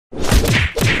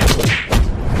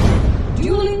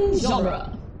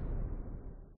genre.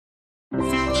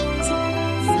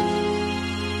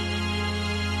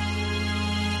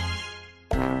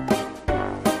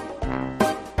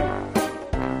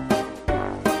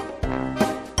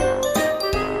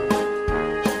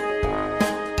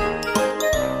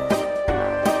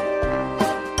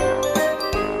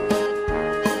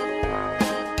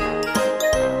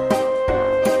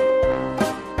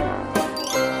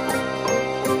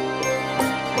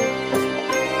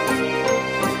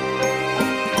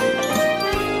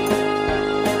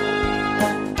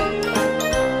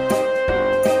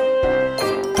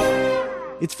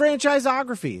 It's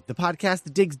Franchisography, the podcast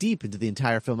that digs deep into the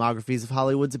entire filmographies of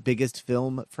Hollywood's biggest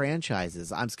film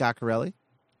franchises. I'm Scott Corelli.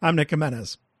 I'm Nick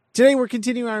Jimenez. Today we're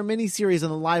continuing our mini-series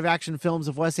on the live-action films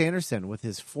of Wes Anderson with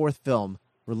his fourth film,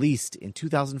 released in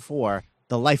 2004,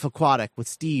 The Life Aquatic with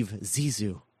Steve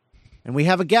Zissou. And we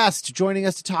have a guest joining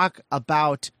us to talk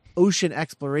about ocean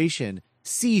exploration,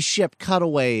 sea ship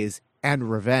cutaways, and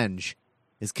revenge.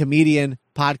 His comedian,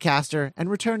 podcaster, and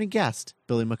returning guest,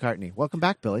 Billy McCartney. Welcome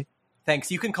back, Billy.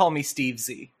 Thanks. You can call me Steve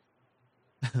Z.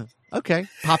 Okay.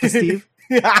 Papa Steve.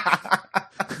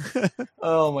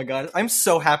 Oh, my God. I'm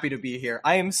so happy to be here.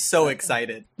 I am so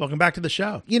excited. Welcome back to the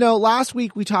show. You know, last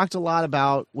week we talked a lot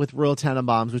about, with Royal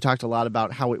Tenenbaums, we talked a lot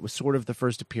about how it was sort of the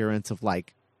first appearance of,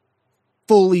 like,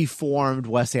 fully formed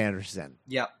Wes Anderson.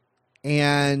 Yep.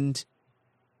 And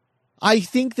I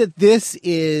think that this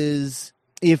is...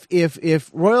 If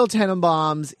Royal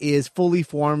Tenenbaums is fully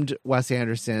formed Wes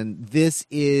Anderson, this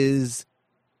is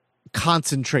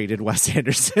concentrated Wes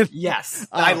Anderson. Yes,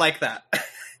 I like that.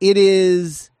 It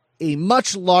is a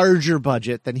much larger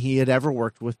budget than he had ever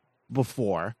worked with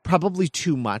before. Probably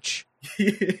too much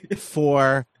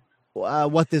for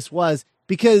what this was.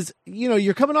 Because, you know,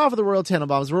 you're coming off of the Royal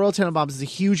Tenenbaums. Royal Tenenbaums is a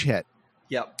huge hit.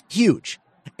 Yep. Huge.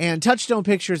 And Touchstone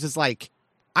Pictures is like,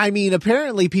 I mean,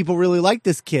 apparently people really like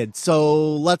this kid,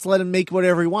 so let's let him make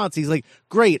whatever he wants. He's like,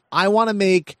 great, I want to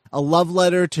make a love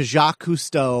letter to Jacques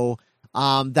Cousteau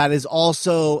that is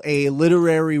also a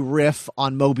literary riff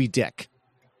on Moby Dick.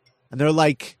 And they're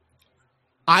like,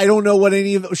 I don't know what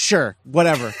any of those... Sure,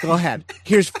 whatever, go ahead.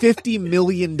 Here's $50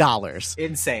 million.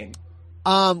 Insane.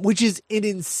 Which is an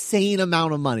insane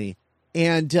amount of money.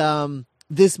 And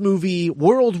this movie,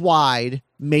 worldwide,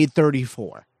 made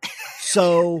 34.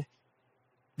 So...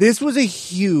 This was a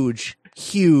huge,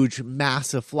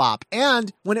 massive flop.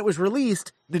 And when it was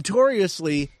released,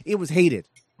 notoriously, it was hated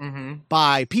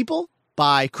by people,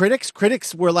 by critics.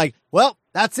 Critics were like, well,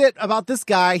 that's it about this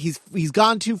guy. He's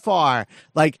gone too far.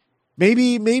 Like,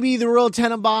 maybe the Royal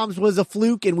Tenenbaums was a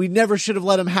fluke and we never should have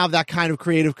let him have that kind of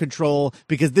creative control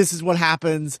because this is what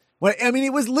happens. I mean,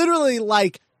 it was literally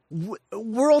like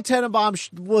Royal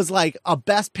Tenenbaums was like a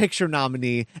Best Picture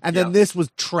nominee and then this was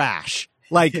trash.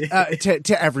 Like,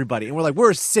 to everybody. And we're like,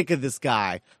 we're sick of this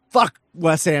guy. Fuck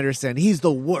Wes Anderson. He's the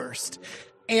worst.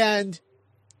 And,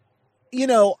 you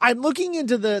know, I'm looking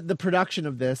into the production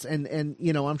of this and,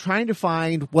 you know, I'm trying to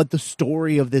find what the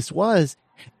story of this was.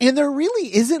 And there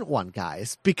really isn't one,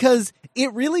 guys, because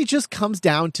it really just comes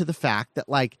down to the fact that,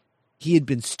 like, he had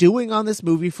been stewing on this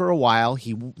movie for a while.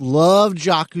 He loved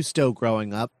Jacques Cousteau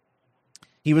growing up.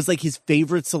 He was like his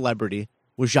favorite celebrity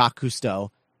was Jacques Cousteau.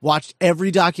 Watched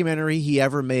every documentary he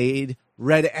ever made,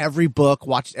 read every book,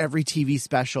 watched every TV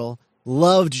special,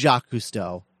 loved Jacques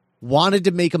Cousteau, wanted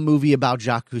to make a movie about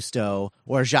Jacques Cousteau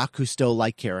or a Jacques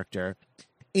Cousteau-like character.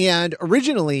 And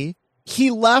originally, he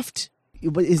left,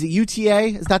 is it UTA?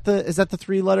 Is that the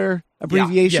three-letter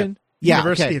abbreviation? Yeah.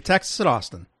 University of Texas at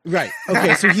Austin. Right.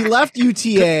 Okay, so he left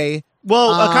UTA.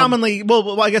 Well, commonly,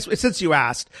 I guess since you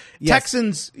asked, yes.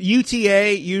 Texans,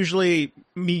 UTA usually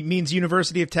means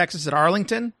University of Texas at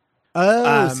Arlington.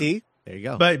 Oh, see? There you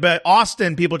go. But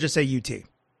Austin, people just say UT.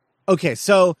 Okay,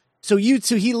 so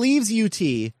he leaves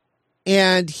UT,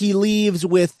 and he leaves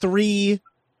with 3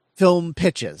 film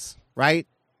pitches, right?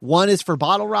 One is for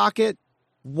Bottle Rocket,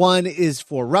 one is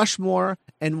for Rushmore,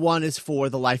 and one is for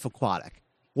The Life Aquatic.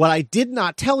 What I did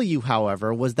not tell you,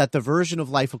 however, was that the version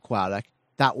of Life Aquatic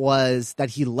that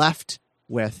he left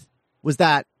with was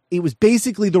that it was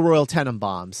basically the Royal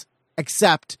Tenenbaums,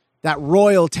 except that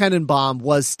Royal Tenenbaum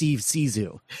was Steve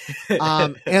Zissou.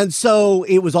 And so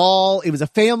it was a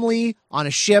family on a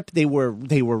ship. They were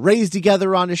raised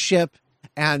together on a ship,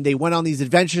 and they went on these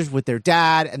adventures with their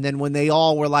dad. And then when they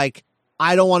all were like,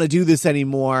 I don't want to do this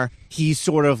anymore, he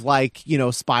sort of like, you know,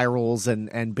 spirals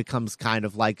and becomes kind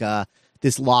of like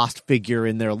this lost figure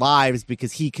in their lives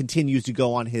because he continues to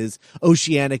go on his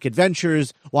oceanic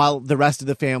adventures while the rest of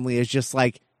the family is just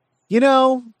like, you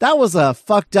know, that was a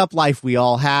fucked up life we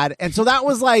all had. And so that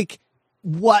was like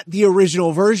what the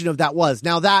original version of that was.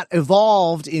 Now that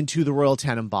evolved into the Royal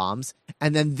Tenenbaums,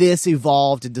 and then this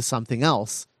evolved into something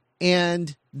else.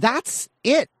 And that's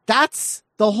it. That's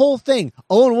the whole thing.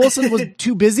 Owen Wilson was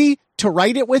too busy to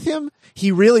write it with him.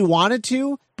 He really wanted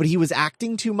to, but he was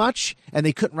acting too much and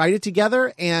they couldn't write it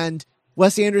together. And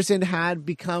Wes Anderson had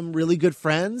become really good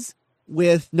friends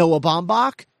with Noah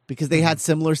Baumbach because they had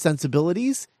similar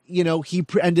sensibilities. You know, he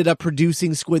ended up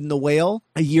producing Squid and the Whale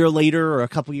a year later or a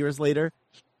couple years later.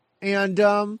 And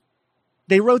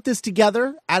they wrote this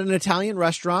together at an Italian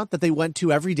restaurant that they went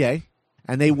to every day.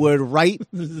 And they would write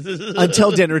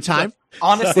until dinner time.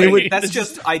 Honestly, that's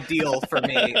just ideal for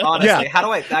me. Honestly, Yeah. How do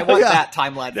I want that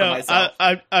timeline for myself.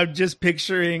 I'm just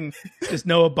picturing just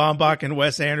Noah Baumbach and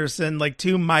Wes Anderson, like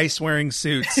two mice wearing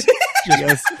suits,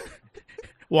 just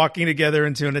walking together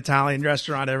into an Italian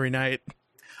restaurant every night.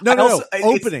 No.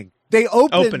 Opening. They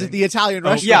opened the Italian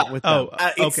restaurant with them.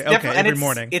 Okay, every it's,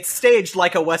 morning. It's staged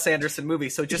like a Wes Anderson movie,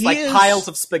 so just piles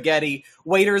of spaghetti,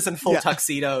 waiters in full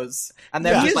tuxedos, and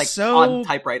then just like on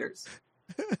typewriters.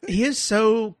 He is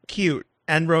so cute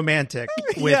and romantic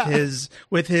with his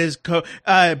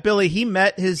Billy. He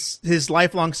met his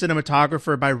lifelong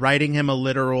cinematographer by writing him a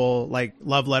literal like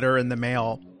love letter in the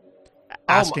mail,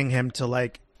 asking him to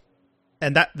like.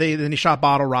 And then he shot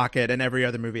Bottle Rocket and every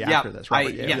other movie after this.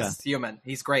 Yes, Human.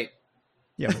 He's great.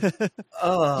 Yeah.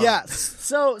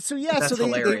 So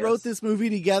they wrote this movie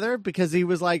together because he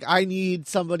was like, I need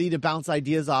somebody to bounce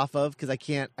ideas off of because I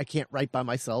can't write by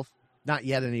myself. Not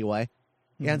yet anyway.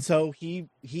 Mm-hmm. And so he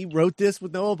wrote this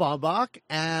with Noah Baumbach.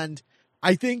 And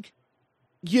I think,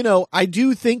 I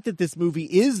do think that this movie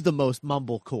is the most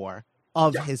mumblecore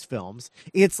of his films.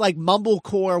 It's like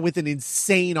mumblecore with an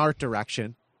insane art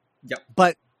direction. Yep.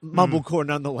 But mumblecore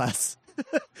nonetheless.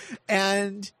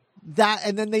 And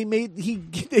then they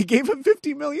gave him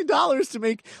 $50 million to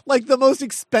make like the most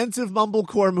expensive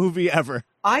mumblecore movie ever.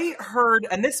 I heard,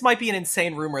 and this might be an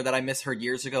insane rumor that I misheard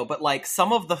years ago, but like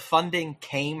some of the funding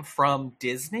came from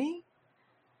Disney.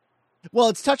 Well,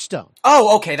 it's Touchstone.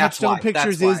 Oh, okay, that's Touchstone why.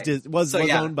 Pictures that's why. was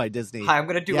owned by Disney. Hi, I'm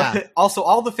going to do it. Also,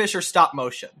 all the fish are stop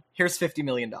motion. Here's $50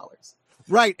 million.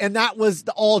 Right, and that was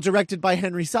all directed by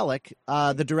Henry Selick,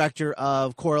 the director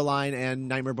of Coraline and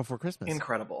Nightmare Before Christmas.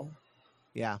 Incredible.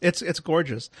 Yeah. It's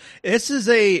gorgeous. This is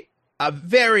a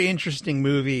very interesting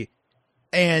movie,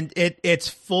 and it's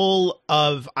full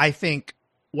of, I think,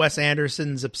 Wes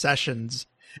Anderson's obsessions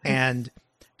and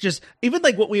just even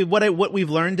like what we've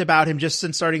learned about him just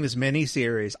since starting this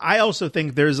miniseries. I also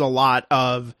think there's a lot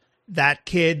of that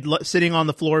kid sitting on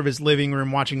the floor of his living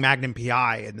room watching Magnum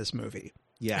PI in this movie.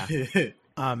 Yeah.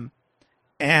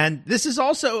 And this is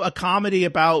also a comedy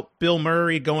about Bill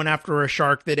Murray going after a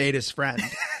shark that ate his friend.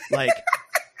 Like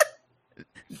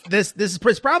this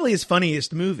is probably his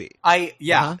funniest movie.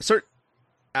 And so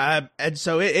I'm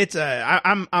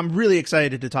really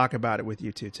excited to talk about it with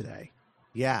you two today.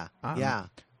 Yeah. But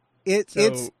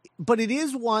it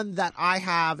is one that I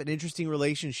have an interesting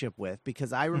relationship with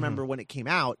because I remember when it came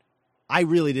out, I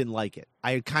really didn't like it.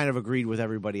 I kind of agreed with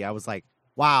everybody. I was like,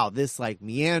 wow, this like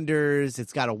meanders.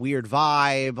 It's got a weird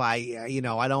vibe.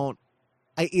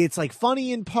 It's like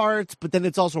funny in parts, but then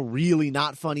it's also really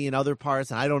not funny in other parts.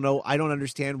 And I don't know. I don't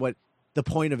understand what the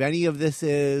point of any of this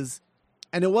is.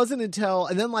 And it wasn't until,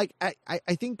 and then like,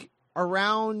 I think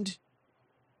around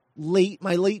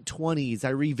my late 20s, I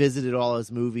revisited all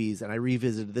his movies and I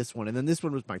revisited this one. And then this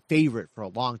one was my favorite for a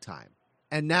long time.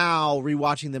 And now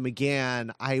rewatching them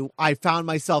again, I found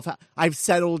myself, I've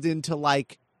settled into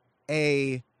like,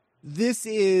 this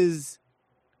is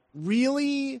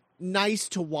really nice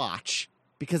to watch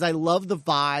because I love the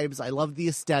vibes. I love the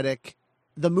aesthetic.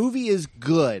 The movie is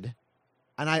good.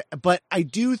 But I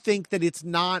do think that it's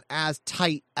not as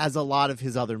tight as a lot of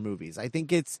his other movies. I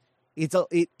think it's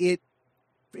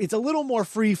a little more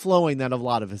free flowing than a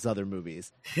lot of his other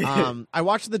movies. I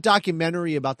watched the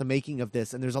documentary about the making of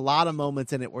this and there's a lot of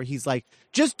moments in it where he's like,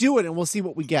 just do it and we'll see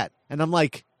what we get. And I'm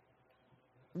like,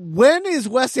 when is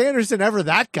Wes Anderson ever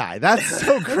that guy? That's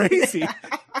so crazy.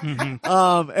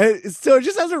 So it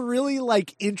just has a really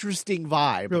like interesting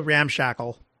vibe. Real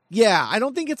ramshackle. Yeah. I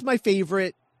don't think it's my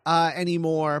favorite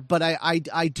anymore, but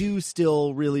I do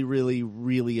still really, really,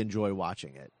 really enjoy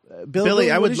watching it. Billy,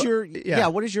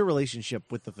 what is your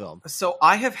relationship with the film? So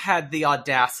I have had the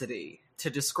audacity to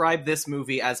describe this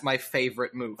movie as my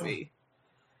favorite movie.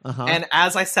 And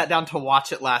as I sat down to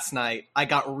watch it last night, I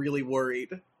got really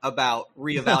worried about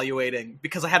reevaluating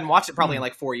because I hadn't watched it probably in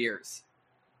like 4 years.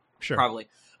 Sure. Probably.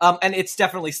 And it's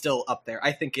definitely still up there.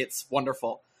 I think it's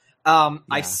wonderful.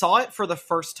 I saw it for the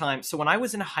first time. So when I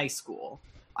was in high school,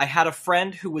 I had a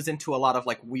friend who was into a lot of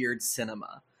like weird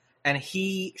cinema. and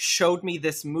he showed me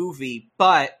this movie,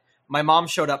 but my mom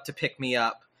showed up to pick me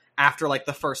up after like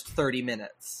the first 30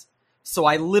 minutes. So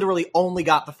I literally only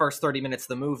got the first 30 minutes of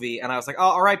the movie, and I was like, oh,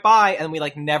 all right, bye. And we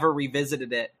like never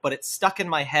revisited it, but it stuck in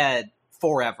my head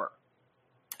forever.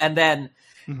 And then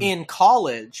in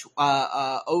college,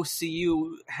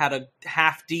 OCU had a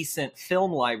half decent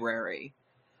film library.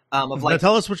 Of like, now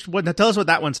tell us what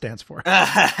that one stands for.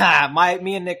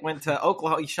 Me and Nick went to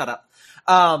Oklahoma. Shut up.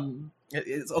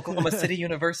 It's Oklahoma City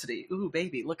University. Ooh,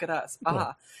 baby, look at us.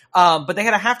 Cool. But they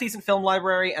had a half decent film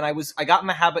library, and I got in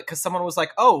the habit because someone was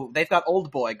like, "Oh, they've got Old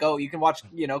Boy. Go, you can watch,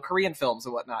 Korean films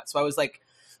and whatnot." So I was like,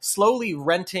 slowly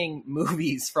renting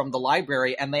movies from the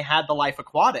library, and they had The Life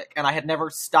Aquatic, and I had never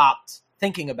stopped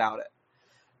thinking about it.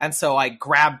 And so I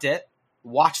grabbed it,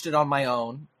 watched it on my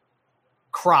own,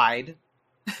 cried,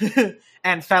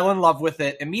 and fell in love with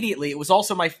it immediately. It was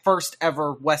also my first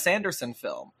ever Wes Anderson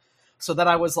film. So then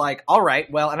I was like, all right,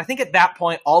 well, and I think at that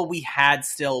point, all we had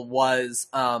still was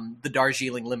the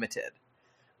Darjeeling Limited.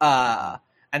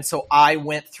 And so I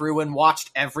went through and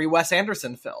watched every Wes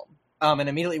Anderson film. And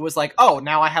immediately was like, oh,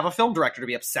 now I have a film director to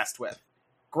be obsessed with.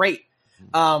 Great.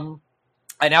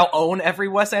 I now own every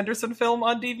Wes Anderson film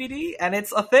on DVD, and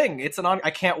it's a thing.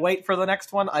 I can't wait for the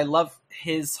next one. I love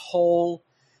his whole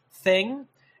thing.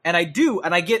 And I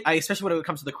especially when it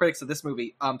comes to the critics of this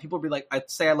movie, people will be like, I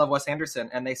say I love Wes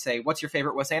Anderson, and they say, what's your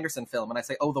favorite Wes Anderson film? And I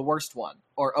say, oh, the worst one,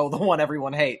 or oh, the one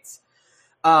everyone hates.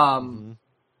 But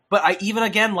even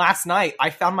again last night,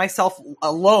 I found myself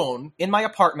alone in my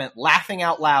apartment laughing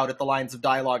out loud at the lines of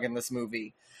dialogue in this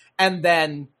movie, and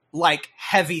then like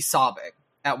heavy sobbing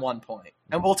at one point.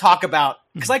 And we'll talk about,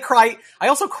 because I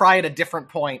also cry at a different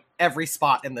point every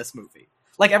spot in this movie.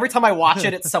 Like, every time I watch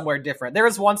it, it's somewhere different. There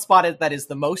is one spot that is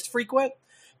the most frequent,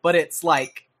 but it's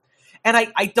like... And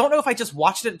I don't know if I just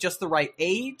watched it at just the right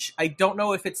age. I don't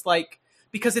know if it's like...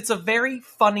 Because it's a very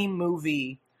funny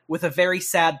movie with a very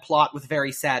sad plot with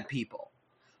very sad people.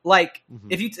 Like,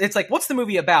 it's like, what's the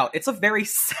movie about? It's a very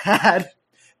sad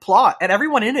plot, and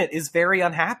everyone in it is very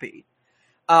unhappy.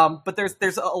 But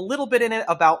there's a little bit in it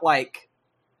about, like,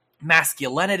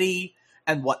 masculinity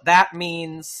and what that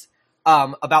means...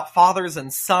 about fathers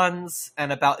and sons,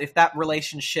 and about if that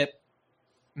relationship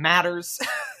matters.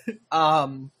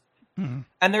 And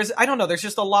there's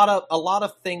just a lot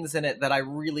of things in it that I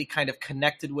really kind of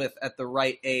connected with at the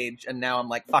right age, and now I'm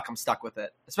like, fuck, I'm stuck with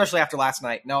it. Especially after last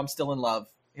night. No, I'm still in love.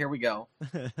 Here we go.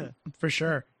 For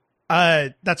sure.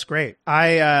 That's great.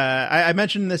 I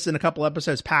mentioned this in a couple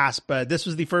episodes past, but this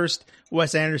was the first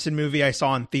Wes Anderson movie I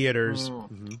saw in theaters.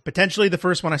 Potentially the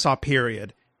first one I saw,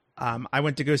 period. I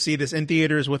went to go see this in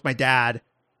theaters with my dad,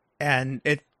 and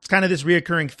it's kind of this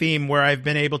reoccurring theme where I've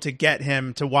been able to get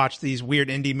him to watch these weird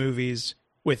indie movies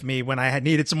with me when I had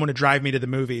needed someone to drive me to the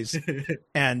movies.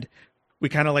 And we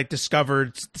kind of like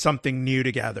discovered something new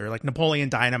together, like Napoleon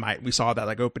Dynamite. We saw that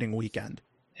like opening weekend.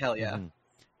 Hell yeah.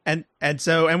 And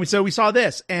so we saw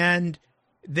this, and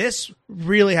this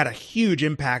really had a huge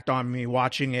impact on me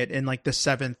watching it in like the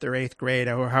 7th or 8th grade,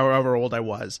 or however old I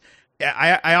was.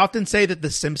 I often say that The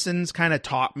Simpsons kind of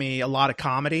taught me a lot of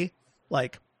comedy,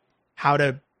 like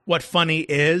what funny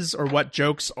is or what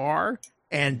jokes are.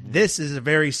 And this is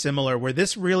very similar, where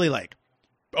this really like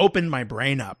opened my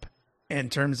brain up in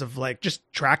terms of like just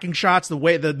tracking shots, the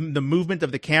way the movement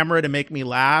of the camera to make me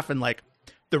laugh, and like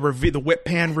the whip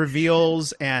pan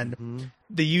reveals and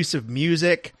the use of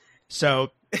music.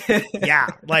 So yeah,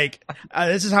 like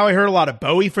this is how I heard a lot of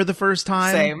Bowie for the first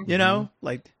time. Same.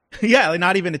 Like. Yeah, like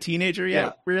not even a teenager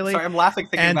yet, really. Sorry, I'm laughing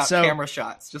thinking about camera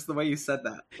shots, just the way you said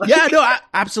that. Yeah, no,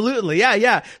 absolutely.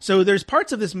 Yeah. So there's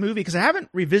parts of this movie, because I haven't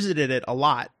revisited it a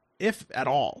lot, if at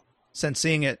all, since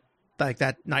seeing it like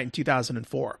that night in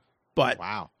 2004. But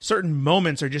certain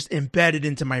moments are just embedded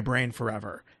into my brain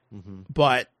forever.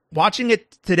 But watching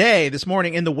it today, this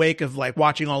morning, in the wake of like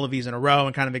watching all of these in a row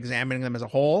and kind of examining them as a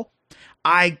whole,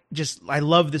 I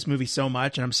love this movie so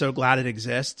much, and I'm so glad it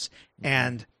exists.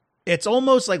 And it's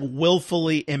almost like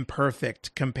willfully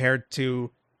imperfect compared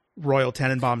to Royal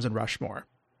Tenenbaums and Rushmore,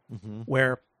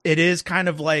 where it is kind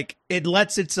of like it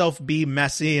lets itself be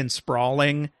messy and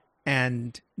sprawling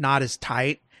and not as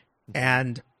tight.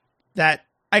 And that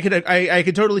I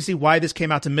could totally see why this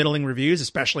came out to middling reviews,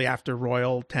 especially after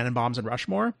Royal Tenenbaums and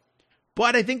Rushmore.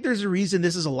 But I think there's a reason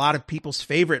this is a lot of people's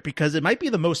favorite, because it might be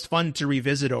the most fun to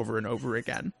revisit over and over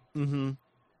again.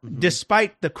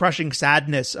 Despite the crushing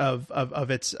sadness of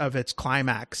its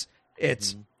climax,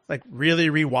 it's like really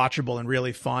rewatchable and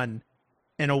really fun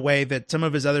in a way that some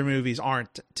of his other movies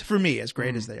aren't, for me, as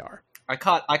great as they are.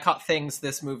 I caught things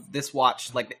this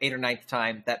watch like the 8th or 9th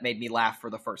time that made me laugh for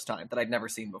the first time that I'd never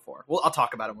seen before. Well, I'll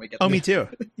talk about it when we get there. Oh, me too.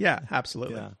 Yeah,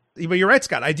 absolutely. Yeah. But you're right,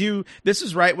 Scott. This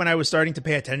is right when I was starting to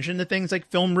pay attention to things like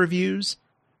film reviews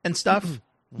and stuff.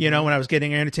 You know, when I was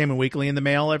getting Entertainment Weekly in the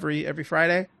mail every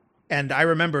Friday. And I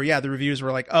remember, the reviews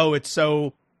were like, oh, it's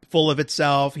so full of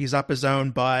itself. He's up his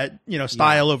own butt,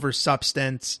 style over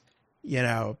substance.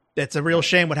 It's a real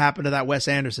shame what happened to that Wes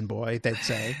Anderson boy, they'd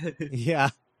say. Yeah.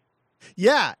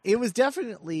 Yeah, it was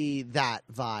definitely that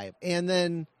vibe. And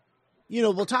then,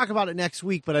 we'll talk about it next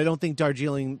week, but I don't think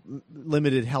Darjeeling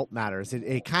Limited help matters.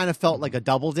 It kind of felt like a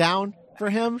double down for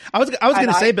him. I was going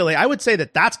to say, Billy, I would say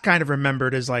that's kind of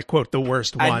remembered as like, quote, the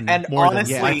worst one. And more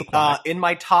honestly, than Life Aquatic. in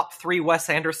my top 3 Wes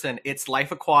Anderson, it's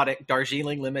Life Aquatic,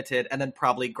 Darjeeling Limited, and then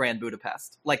probably Grand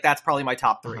Budapest. Like, that's probably my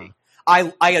top 3. Uh-huh.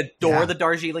 I adore the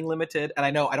Darjeeling Limited, and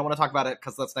I know I don't want to talk about it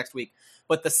because that's next week,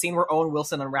 but the scene where Owen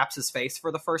Wilson unwraps his face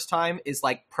for the first time is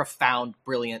like profound,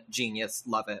 brilliant, genius,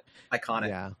 love it,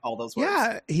 iconic, all those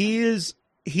words. Yeah,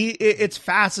 it's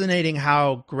fascinating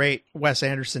how great Wes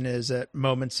Anderson is at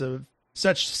moments of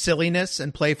such silliness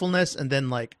and playfulness, and then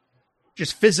like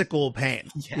just physical pain,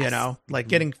 like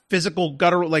getting physical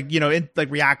guttural, like,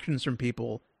 like reactions from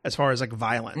people as far as like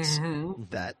violence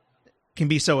that can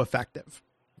be so effective.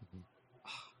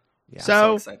 Yeah,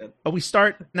 so excited. We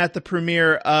start at the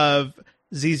premiere of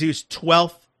Zizou's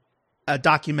 12th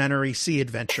documentary Sea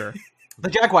Adventure. The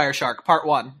Jaguar Shark, Part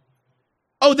 1.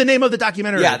 Oh, the name of the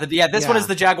documentary. This one is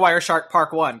the Jaguar Shark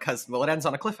Part 1, because, it ends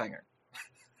on a cliffhanger.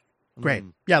 Great.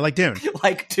 Yeah, like Dune.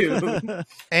 Like Dune.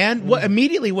 And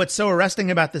what's so arresting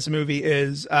about this movie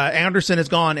is Anderson has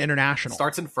gone international.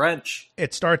 Starts in French.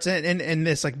 It starts in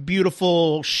this like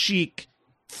beautiful, chic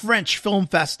French film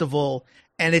festival.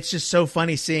 And it's just so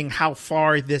funny seeing how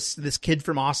far this kid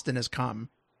from Austin has come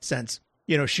since,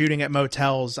 shooting at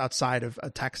motels outside of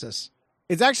Texas.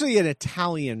 It's actually an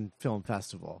Italian film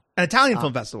festival. An Italian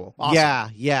film festival.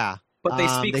 Awesome. Yeah. But they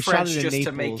speak French just Naples.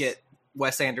 to make it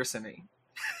Wes Anderson-y.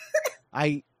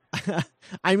 I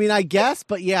mean, I guess,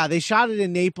 but yeah, they shot it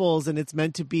in Naples, and it's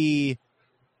meant to be.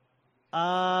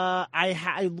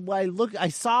 I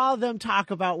saw them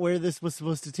talk about where this was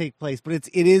supposed to take place, but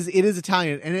it is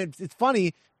Italian, and it's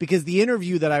funny because the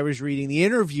interview that I was reading, the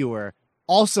interviewer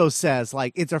also says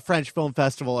like it's a French film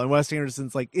festival, and Wes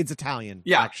Anderson's like it's Italian.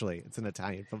 Yeah, actually, it's an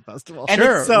Italian film festival. And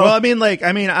sure. So, well, I'm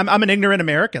an ignorant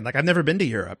American. Like I've never been to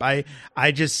Europe. I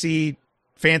just see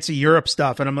fancy Europe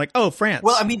stuff, and I'm like, oh, France.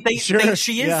 Well, I mean,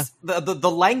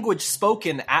 the language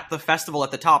spoken at the festival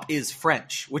at the top is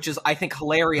French, which is, I think,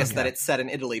 hilarious that it's set in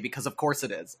Italy, because of course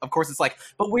it is. Of course it's like,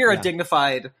 but we're a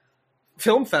dignified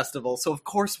film festival, so of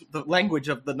course the language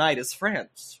of the night is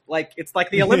French. Like, it's like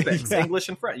the Olympics, English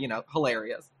and French,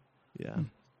 hilarious. Yeah.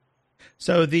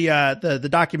 So the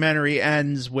documentary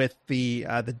ends with the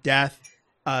death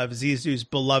of Zizou's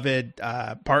beloved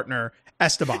partner,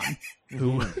 Esteban,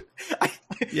 who...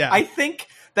 I think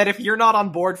that if you're not on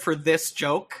board for this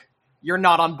joke, you're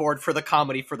not on board for the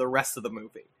comedy for the rest of the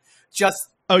movie. Just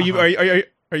are you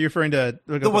referring to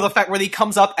the fact where he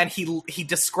comes up and he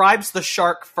describes the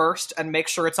shark first and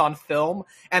makes sure it's on film,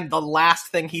 and the last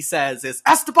thing he says is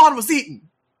Esteban was eaten.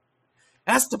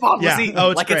 Esteban was eaten. Oh,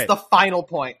 like great. It's the final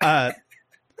point.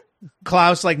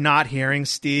 Klaus like not hearing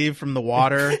Steve from the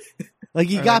water. Like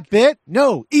he got bit?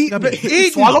 No, eaten.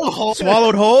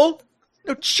 Swallowed whole?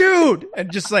 No, chewed.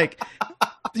 And just like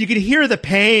you could hear the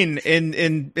pain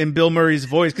in Bill Murray's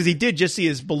voice, because he did just see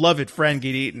his beloved friend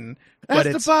get eaten. But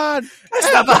Esteban!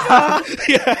 Esteban!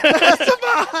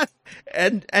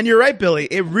 And you're right, Billy.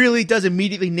 It really does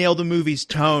immediately nail the movie's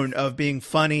tone of being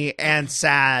funny and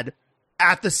sad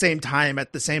at the same time,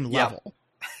 at the same level.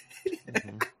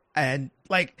 And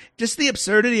like just the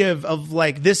absurdity of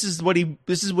like this is what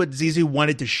Zizou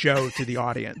wanted to show to the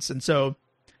audience. And so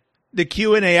the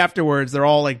Q&A afterwards, they're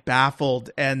all like baffled,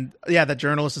 and the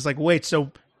journalist is like, wait,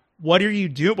 so what are you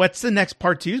doing? What's the next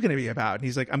part 2 is going to be about? And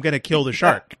he's like, I'm going to kill the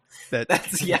shark.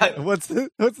 That's What's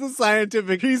the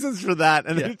scientific reasons for that?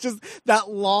 And it's just that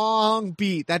long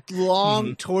beat, that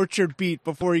long tortured beat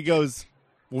before he goes,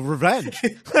 well, revenge.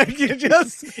 Like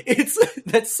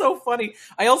that's so funny.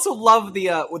 I also love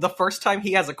the first time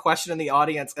he has a question in the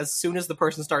audience, as soon as the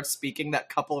person starts speaking, that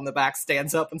couple in the back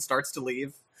stands up and starts to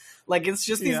leave. Like, it's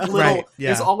just these little,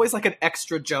 there's always like an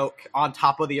extra joke on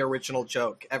top of the original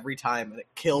joke every time, and it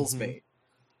kills me.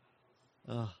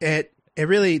 There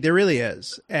really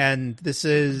is. And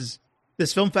this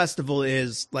film festival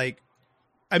is like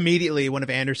immediately one of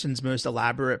Anderson's most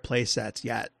elaborate play sets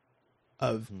yet,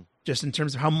 of just in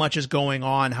terms of how much is going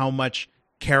on, how much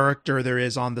character there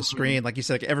is on the screen. Like you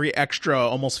said, like every extra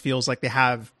almost feels like they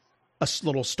have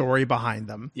little story behind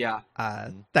them. Yeah.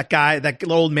 That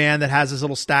old man that has this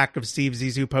little stack of Steve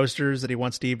Zissou posters that he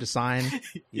wants Steve to sign.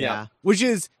 Yeah. Which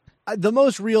is the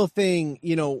most real thing,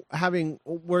 you know, having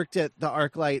worked at the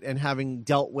ArcLight and having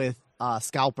dealt with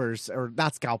scalpers, or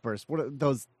not scalpers, what are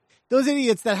those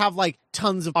idiots that have like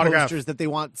tons of posters that they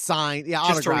want signed. Yeah.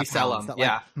 Just to resell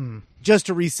them. Just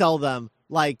to resell them.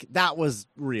 Like, that was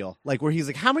real. Like, where he's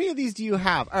like, how many of these do you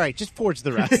have? All right, just forge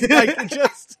the rest. Like,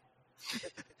 just...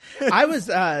 I was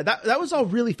that was all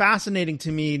really fascinating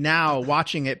to me now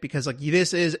watching it, because like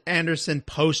this is Anderson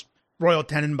post Royal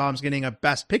Tenenbaums getting a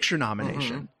Best Picture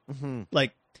nomination.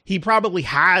 Like, he probably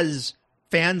has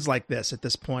fans like this at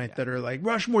this point that are like,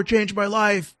 Rushmore changed my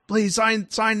life, please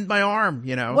sign my arm,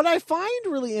 you know. What I find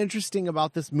really interesting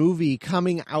about this movie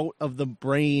coming out of the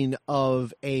brain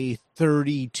of a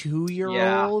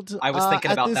 32-year-old, I was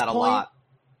thinking about that a lot,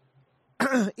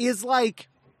 is like,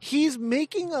 he's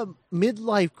making a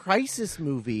midlife crisis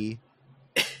movie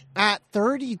at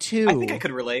 32. I think I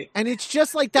could relate. And it's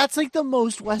just like, that's like the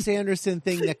most Wes Anderson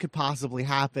thing that could possibly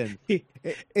happen.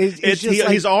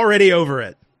 He's already over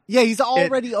it. Yeah, he's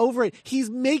already over it. He's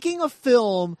making a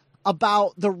film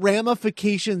about the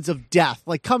ramifications of death,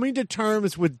 like coming to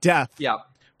terms with death. Yeah.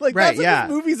 Like, that's what this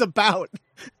movie's about.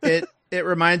 It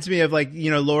reminds me of, like,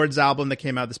 you know, Lord's album that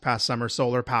came out this past summer,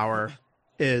 Solar Power,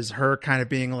 is her kind of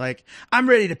being like, I'm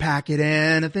ready to pack it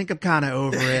in. I think I'm kind of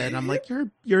over it. And I'm like,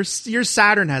 your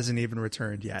Saturn hasn't even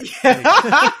returned yet.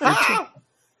 Like,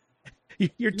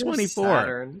 you're 24.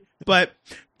 Saturn.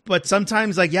 But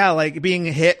sometimes, like, yeah, like being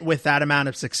hit with that amount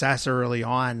of success early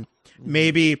on,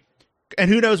 maybe, and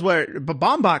who knows where, but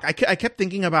Baumbach, I kept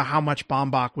thinking about how much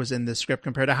Baumbach was in this script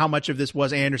compared to how much of this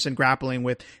was Anderson grappling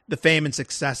with the fame and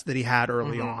success that he had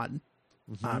early on.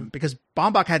 Because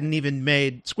Baumbach hadn't even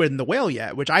made Squid and the Whale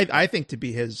yet, which I think to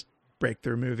be his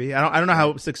breakthrough movie. I don't know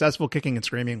how successful Kicking and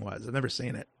Screaming was. I've never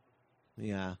seen it.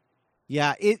 Yeah.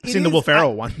 I've seen the Will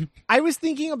Ferrell one. I was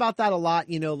thinking about that a lot,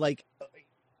 you know, like,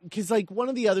 because like one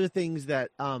of the other things that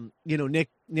you know, Nick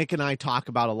and I talk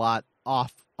about a lot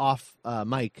off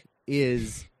mic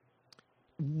is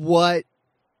what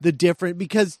the different,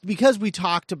 because we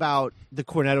talked about the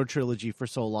Cornetto trilogy for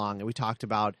so long, and we talked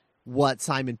about what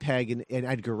Simon Pegg and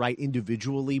Edgar Wright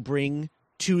individually bring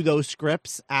to those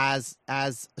scripts as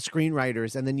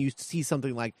screenwriters, and then you see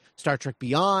something like Star Trek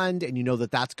Beyond, and you know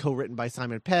that that's co-written by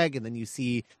Simon Pegg, and then you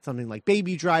see something like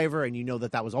Baby Driver, and you know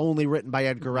that was only written by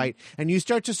Edgar Wright, and you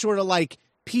start to sort of like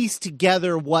piece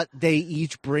together what they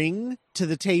each bring to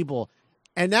the table.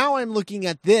 And now I'm looking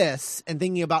at this and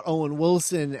thinking about Owen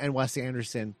Wilson and Wes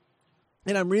Anderson,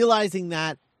 and I'm realizing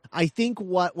that I think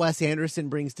what Wes Anderson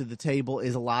brings to the table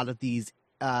is a lot of these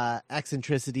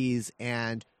eccentricities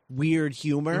and weird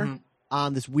humor,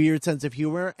 this weird sense of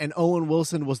humor. And Owen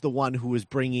Wilson was the one who was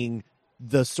bringing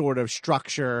the sort of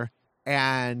structure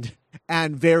and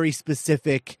very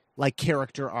specific like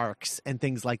character arcs and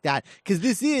things like that. Because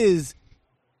this is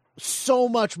so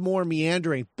much more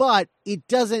meandering, but it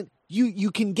doesn't,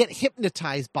 you can get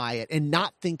hypnotized by it and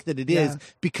not think that it is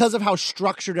because of how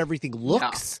structured everything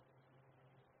looks.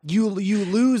 You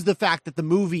lose the fact that the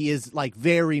movie is like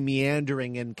very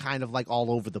meandering and kind of like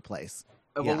all over the place.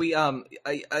 Well, we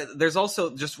there's also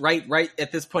just right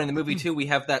at this point in the movie too, we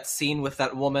have that scene with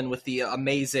that woman with the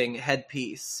amazing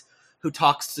headpiece who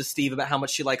talks to Steve about how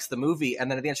much she likes the movie, and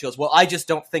then at the end she goes, "Well, I just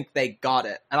don't think they got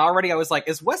it." And already I was like,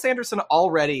 is Wes Anderson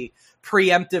already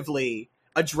preemptively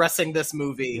addressing this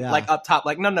movie like up top?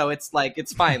 Like, no, it's like,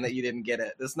 it's fine that you didn't get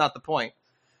it. That's not the point.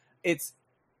 It's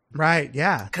right,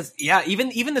 yeah. Because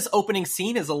even this opening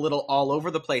scene is a little all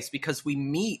over the place, because we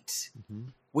meet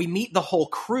the whole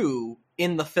crew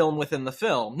in the film within the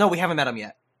film. No, we haven't met them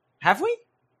yet. Have we?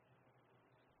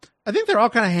 I think they're all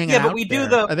kind of hanging out. Yeah, but we do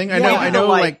the. I think I know.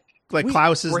 Like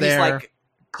Klaus is where there. He's like,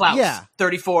 Klaus,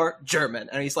 34, German,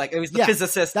 and he's like, he's the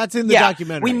physicist. That's in the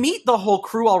documentary. We meet the whole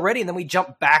crew already, and then we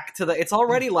jump back to the. It's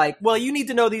already like, well, you need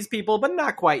to know these people, but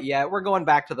not quite yet. We're going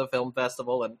back to the film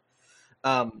festival,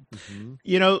 and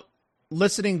you know,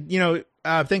 listening, you know,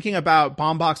 thinking about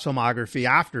Baumbach's filmography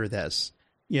after this.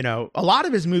 You know, a lot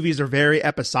of his movies are very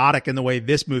episodic in the way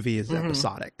this movie is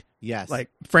episodic. Yes. Like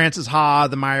Frances Ha,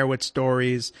 the Meyerowitz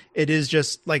stories. It is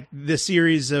just like the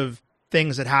series of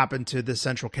things that happen to the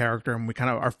central character, and we kind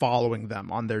of are following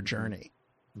them on their journey.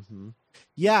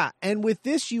 Yeah. And with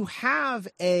this, you have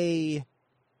a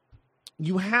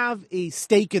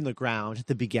stake in the ground at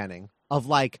the beginning of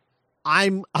like,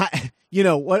 you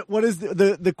know, what is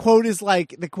the quote is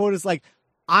like,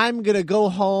 I'm going to go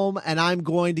home and I'm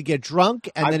going to get drunk.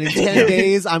 And then in 10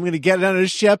 days, I'm going to get on a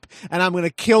ship and I'm going to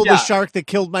kill the shark that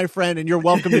killed my friend. And you're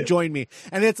welcome to join me.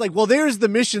 And it's like, well, there's the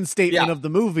mission statement of the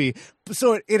movie.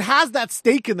 So it has that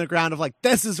stake in the ground of like,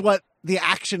 this is what the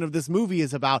action of this movie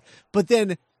is about. But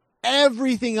then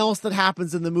everything else that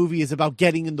happens in the movie is about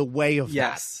getting in the way of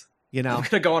that. You know, I'm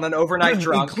gonna go on an overnight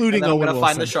drunk, including and then I'm Owen gonna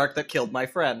find Wilson. the shark that killed my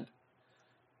friend.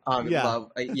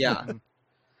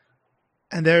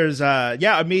 And there's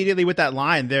immediately with that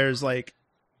line, there's like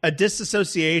a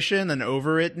disassociation and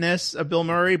over itness of Bill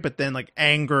Murray, but then like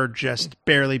anger just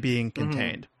barely being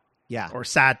contained. Or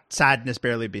sadness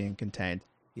barely being contained.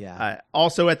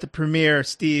 Also at the premiere,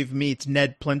 Steve meets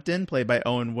Ned Plimpton, played by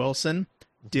Owen Wilson,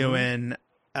 doing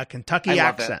a Kentucky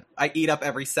accent. I eat up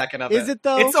every second of it. Is it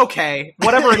though? It's okay.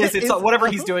 Whatever it is, whatever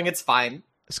he's doing, it's fine.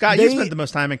 Scott, you spent the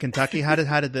most time in Kentucky. How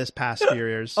did this past few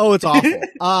years? Oh, it's awful.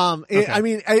 I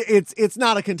mean, it's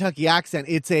not a Kentucky accent.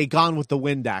 It's a Gone with the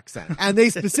Wind accent. And they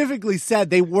specifically said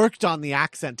they worked on the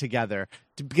accent together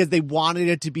because they wanted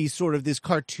it to be sort of this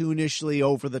cartoonishly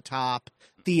over the top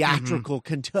theatrical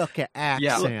Kentucky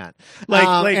accent.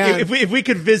 If we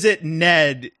could visit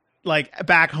Ned like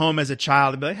back home as a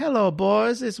child and be like, "Hello,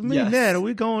 boys, it's me, Ned. Are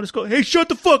we going to school? Hey, shut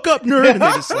the fuck up, nerd!" And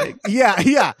they just like,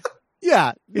 yeah.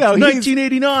 No,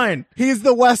 1989. He's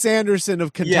the Wes Anderson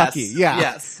of Kentucky.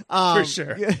 Yes, for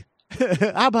sure.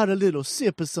 How about a little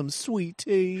sip of some sweet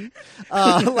tea?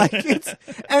 Like it's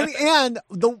and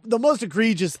the most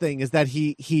egregious thing is that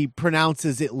he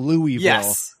pronounces it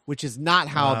Louisville, which is not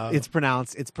how it's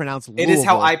pronounced. It's pronounced Louisville. It is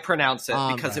how I pronounce it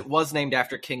because it was named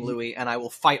after King Louis, and I will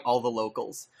fight all the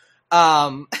locals.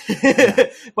 But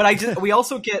we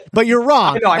also get. But you're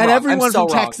wrong, I'm wrong. Everyone from wrong.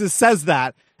 Texas says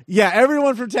that. Yeah,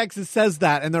 everyone from Texas says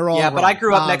that, and they're all wrong. But I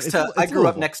grew up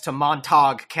next to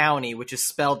Montague County, which is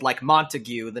spelled like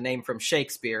Montague, the name from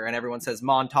Shakespeare, and everyone says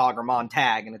Montague or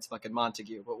Montag, and it's fucking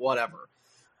Montague. But whatever.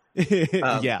 For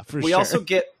sure. We also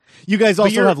get. You guys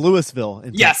also have Louisville.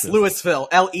 In yes, Texas. Louisville,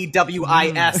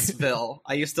 Lewisville.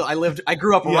 I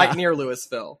grew up right near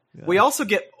Louisville. Yeah. We also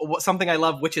get something I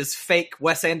love, which is fake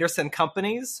Wes Anderson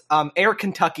companies. Air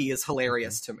Kentucky is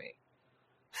hilarious to me.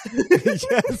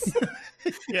 Yes.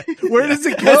 Where does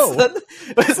it go?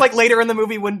 It's like later in the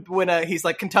movie when he's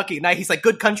like Kentucky, now he's like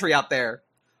good country out there,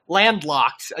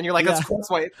 landlocked, and you're like, that's course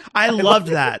why I loved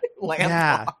that.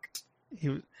 Landlocked.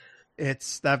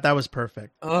 That was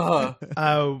perfect. Then we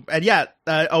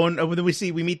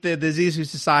meet the Zissou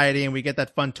Society and we get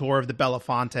that fun tour of the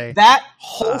Belafonte. That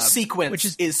whole sequence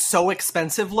which is so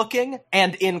expensive looking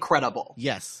and incredible.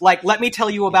 Yes. Like, let me tell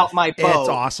you about my bow. It's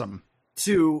awesome.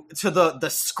 To the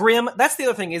scrim. That's the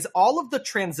other thing is all of the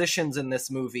transitions in this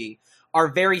movie are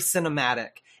very cinematic,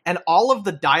 and all of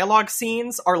the dialogue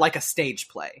scenes are like a stage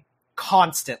play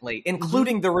constantly,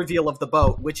 including the reveal of the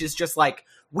boat, which is just like,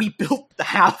 we built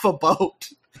half a boat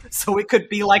so it could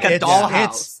be like a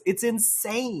dollhouse. It's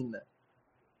insane.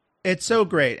 It's so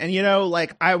great. And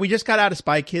we just got out of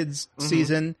Spy Kids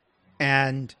season,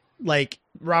 and like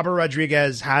Robert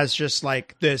Rodriguez has just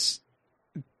like this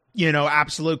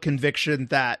absolute conviction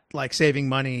that like saving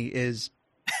money is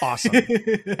awesome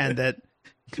and that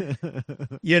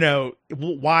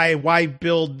why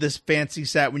build this fancy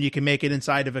set when you can make it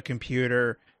inside of a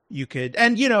computer. You could,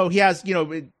 and he has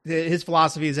his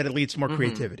philosophy is that it leads to more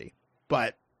creativity.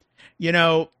 But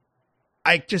I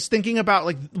just thinking about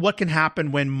like what can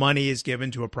happen when money is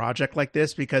given to a project like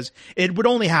this, because it would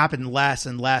only happen less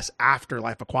and less after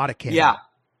Life Aquatic came out.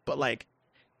 But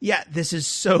this is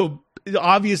so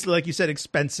obviously, like you said,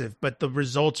 expensive, but the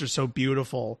results are so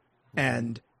beautiful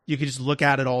and you can just look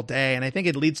at it all day. And I think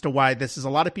it leads to why this is a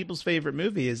lot of people's favorite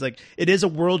movie. Is like, it is a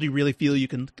world you really feel you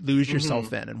can lose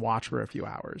yourself in and watch for a few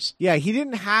hours. Yeah, he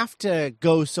didn't have to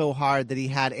go so hard that he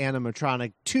had two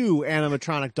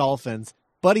animatronic dolphins,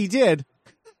 but he did.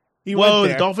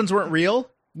 The dolphins weren't real?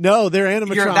 No, they're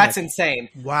animatronic. That's insane.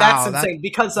 Wow, that's insane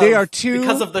because they are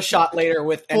because of the shot later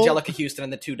with Angelica Houston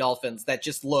and the two dolphins that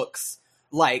just looks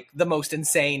like the most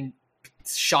insane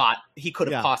shot he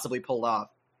could have possibly pulled off.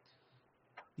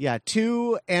 Yeah,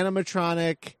 two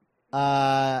animatronic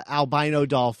albino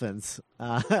dolphins.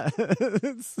 The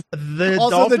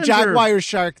jaguar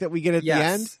shark that we get at the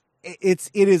end. It's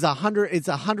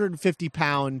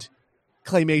 150-pound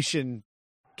claymation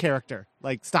character,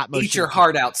 like stop motion. Eat your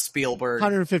heart out, Spielberg.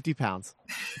 150 pounds.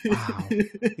 Wow.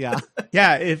 Yeah.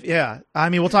 I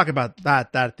mean, we'll talk about that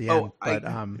at the end. But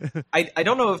I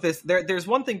don't know if there's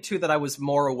one thing too that I was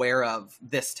more aware of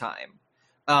this time,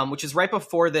 which is right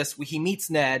before this, he meets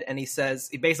Ned and he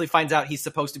basically finds out he's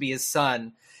supposed to be his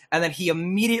son, and then he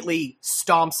immediately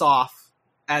stomps off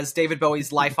as David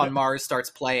Bowie's Life on Mars starts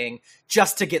playing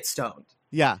just to get stoned.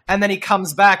 Yeah. And then he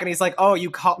comes back and he's like, oh, you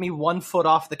caught me 1 foot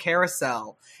off the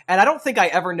carousel. And I don't think I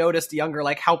ever noticed younger,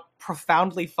 like, how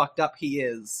profoundly fucked up he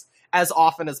is as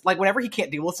often as, like, whenever he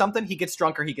can't deal with something, he gets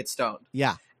drunk or he gets stoned.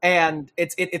 Yeah. And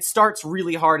it starts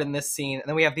really hard in this scene. And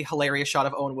then we have the hilarious shot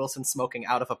of Owen Wilson smoking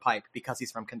out of a pipe because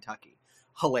he's from Kentucky.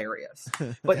 Hilarious.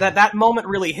 But that moment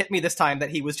really hit me this time, that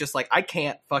he was just like, I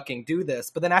can't fucking do this.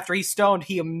 But then after he's stoned,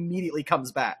 he immediately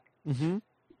comes back. Mm-hmm.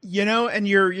 You know, and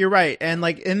you're right. And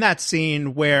like in that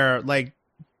scene where like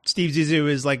Steve Zissou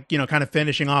is like, you know, kind of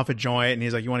finishing off a joint and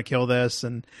he's like, you want to kill this?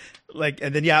 And like,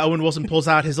 and then, yeah, Owen Wilson pulls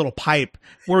out his little pipe.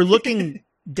 We're looking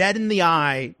dead in the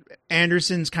eye,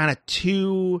 Anderson's kind of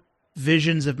 2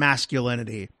 visions of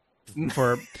masculinity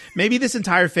for maybe this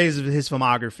entire phase of his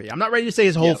filmography. I'm not ready to say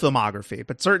his whole filmography,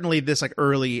 but certainly this like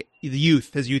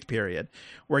his youth period,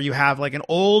 where you have like an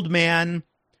old man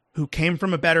who came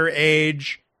from a better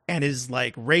age and is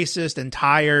like racist and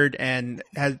tired and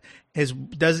doesn't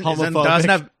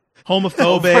have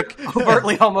homophobic,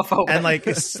 overtly homophobic, and like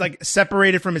is like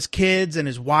separated from his kids and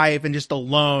his wife and just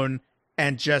alone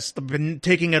and just been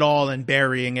taking it all and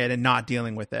burying it and not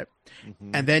dealing with it.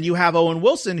 Mm-hmm. And then you have Owen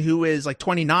Wilson, who is like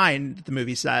 29, the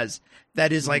movie says,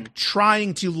 that is like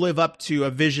trying to live up to a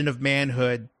vision of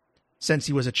manhood since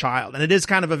he was a child. And it is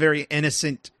kind of a very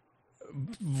innocent,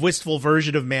 wistful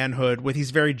version of manhood, with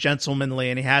he's very gentlemanly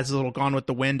and he has a little Gone with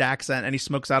the Wind accent and he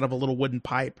smokes out of a little wooden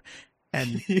pipe and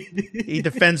he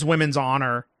defends women's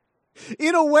honor.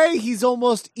 In a way, he's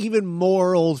almost even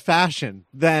more old fashioned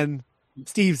than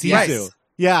Steve Zissou.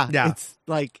 Yes. Yeah. It's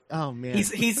like, oh man.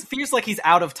 He feels like he's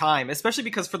out of time, especially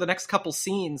because for the next couple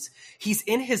scenes, he's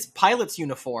in his pilot's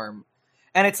uniform.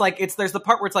 And it's like, there's the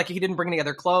part where it's like he didn't bring any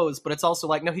other clothes, but it's also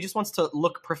like, no, he just wants to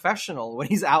look professional when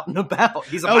he's out and about.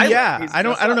 He's a pilot. Yeah. I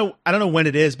don't know when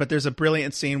it is, but there's a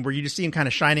brilliant scene where you just see him kind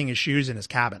of shining his shoes in his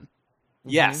cabin.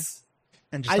 Yes.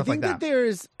 And just stuff like that.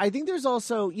 I think there's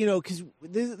also, you know, because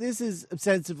this is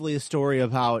ostensibly a story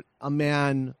about a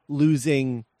man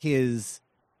losing his,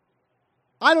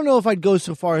 I don't know if I'd go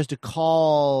so far as to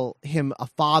call him a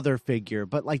father figure,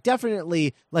 but like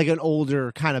definitely like an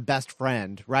older kind of best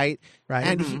friend, right? Right.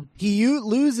 And he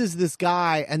loses this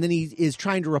guy, and then he is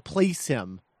trying to replace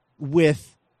him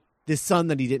with this son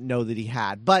that he didn't know that he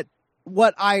had. But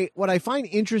what I find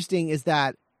interesting is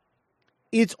that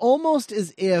it's almost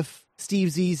as if Steve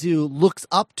Zissou looks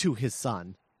up to his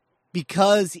son,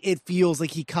 because it feels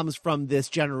like he comes from this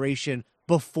generation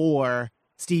before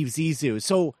Steve Zissou.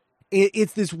 So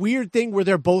it's this weird thing where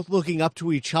they're both looking up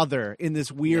to each other in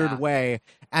this weird way,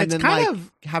 and it's then like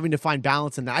having to find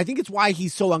balance in that. I think it's why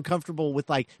he's so uncomfortable with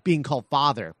like being called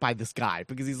father by this guy,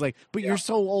 because he's like, but you're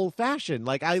so old fashioned.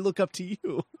 Like, I look up to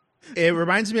you. It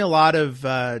reminds me a lot of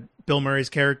Bill Murray's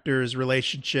character's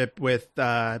relationship with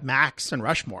Max and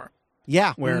Rushmore.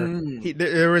 Yeah. Where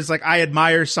there was like, I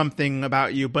admire something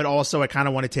about you, but also I kind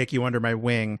of want to take you under my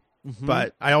wing. Mm-hmm.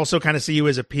 But I also kind of see you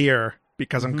as a peer,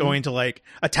 because I'm going to like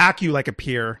attack you like a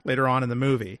peer later on in the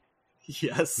movie.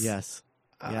 Yes.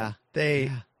 Yeah. They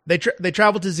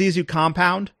travel to Zissou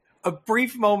compound. A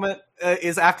brief moment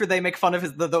is after they make fun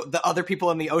of the other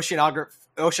people in the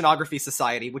Oceanography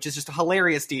Society, which is just a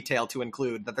hilarious detail to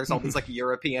include, that there's all these like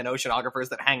European oceanographers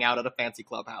that hang out at a fancy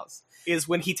clubhouse, is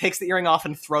when he takes the earring off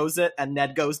and throws it and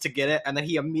Ned goes to get it, and then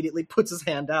he immediately puts his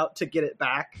hand out to get it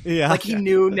back. Yeah. Like he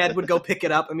knew Ned would go pick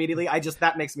it up immediately.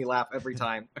 That makes me laugh every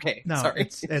time. Okay, no, sorry.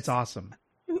 It's awesome.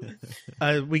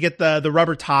 We get the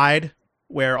rubber tide,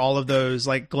 where all of those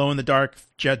like glow in the dark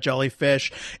jet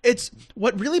jellyfish. It's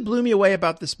what really blew me away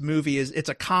about this movie is it's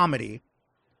a comedy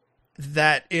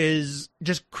that is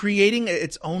just creating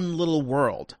its own little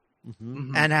world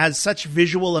and has such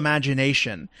visual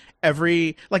imagination.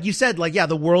 Like you said, like, yeah,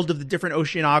 the world of the different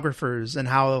oceanographers and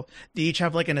how they each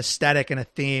have like an aesthetic and a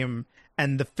theme,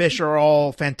 and the fish are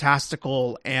all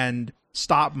fantastical and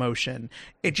stop motion.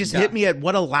 It just hit me at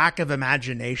what a lack of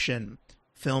imagination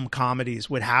film comedies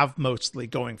would have mostly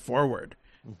going forward,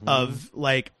 of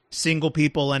like single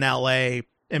people in LA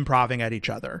improving at each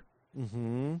other.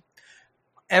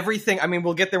 Everything, I mean,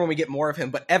 we'll get there when we get more of him,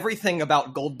 but everything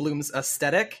about Goldblum's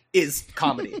aesthetic is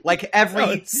comedy. Like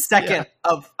every second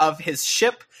of his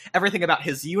ship, everything about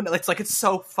his unit, it's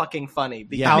so fucking funny.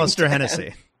 Alistair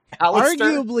Hennessy.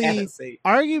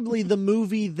 Arguably the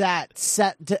movie that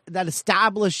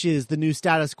establishes the new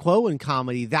status quo in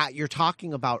comedy that you're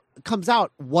talking about comes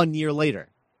out 1 year later.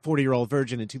 40-Year-Old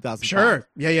Virgin in 2005. Sure.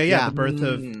 Yeah. The birth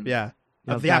of the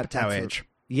Apatow Age.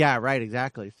 Yeah, right,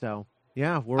 exactly. So,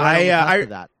 yeah, we're right on the cusp of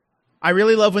that. I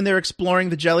really love when they're exploring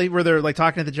where they're like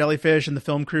talking to the jellyfish and the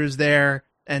film crew's there,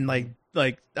 and like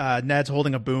Ned's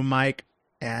holding a boom mic,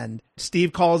 and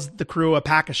Steve calls the crew a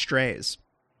pack of strays.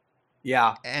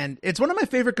 Yeah. And it's one of my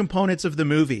favorite components of the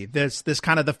movie. This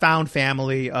kind of the found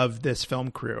family of this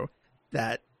film crew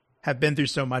that have been through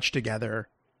so much together.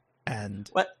 And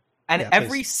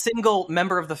every single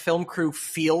member of the film crew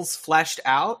feels fleshed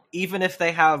out, even if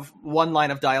they have one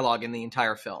line of dialogue in the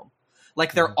entire film.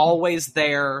 Like, they're always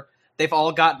there. They've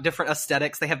all got different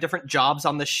aesthetics. They have different jobs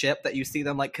on the ship that you see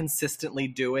them like consistently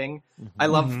doing. I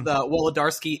love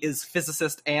Wolodarski is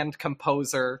physicist and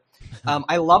composer.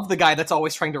 I love the guy that's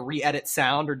always trying to re-edit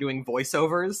sound or doing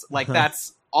voiceovers. Like,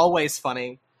 that's always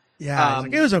funny. Yeah,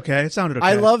 it was okay. It sounded okay.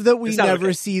 I love that we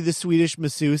never see the Swedish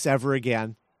masseuse ever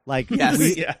again. Like, yes.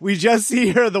 we just see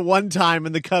her the one time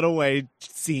in the cutaway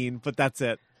scene, but that's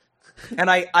it. And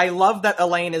I love that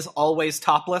Elaine is always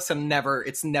topless and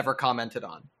it's never commented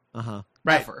on.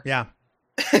 Right. Ever. Yeah.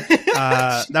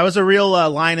 That was a real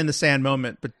line in the sand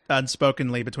moment, but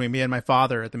unspokenly between me and my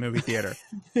father at the movie theater.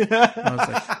 I was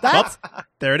like,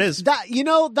 there it is.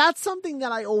 That's something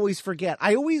that I always forget.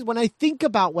 When I think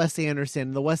about Wes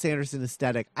Anderson, the Wes Anderson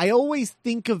aesthetic, I always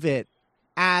think of it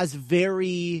as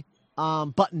very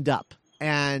buttoned up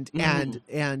and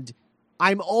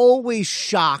I'm always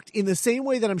shocked in the same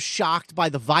way that I'm shocked by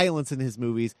the violence in his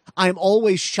movies. I'm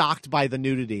always shocked by the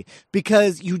nudity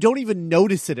because you don't even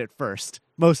notice it at first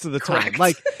most of the time. Correct.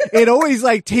 Like, it always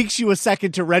like takes you a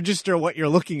second to register what you're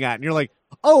looking at, and you're like,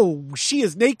 oh, she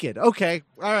is naked. Okay.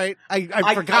 All right.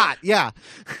 I forgot. Yeah.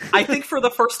 I think for the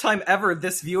first time ever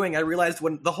this viewing, I realized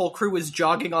when the whole crew is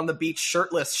jogging on the beach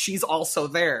shirtless, she's also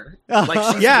there.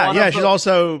 Like, she's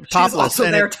also topless. She's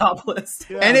also there topless.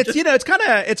 Yeah. And it's,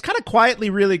 it's kind of quietly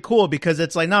really cool because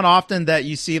it's like not often that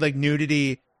you see like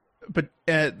nudity, but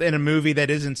in a movie that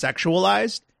isn't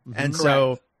sexualized. And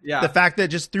so the fact that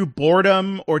just through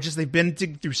boredom or just they've been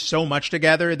through so much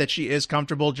together that she is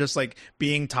comfortable just like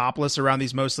being topless around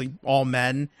these mostly all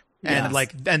men. And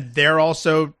and they're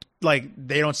also like,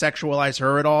 they don't sexualize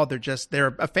her at all.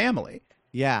 They're a family.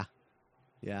 Yeah.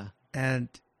 Yeah. And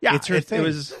it's her thing. It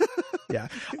was,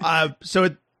 so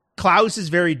Klaus is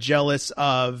very jealous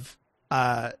of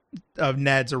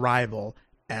Ned's arrival.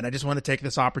 And I just want to take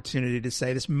this opportunity to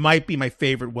say this might be my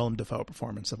favorite Willem Dafoe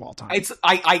performance of all time.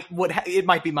 It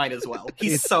might be mine as well.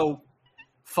 He's so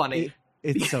funny.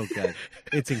 It's so good.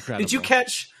 It's incredible. Did you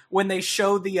catch when they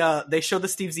show the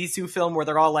Steve Zissou film where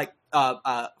they're all like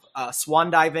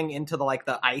swan diving into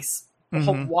the ice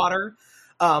water?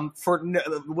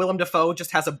 Willem Dafoe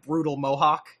just has a brutal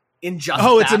mohawk.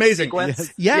 It's amazing.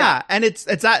 Sequence. Yeah. And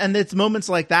it's moments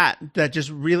like that just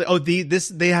really,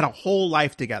 they had a whole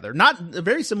life together. Not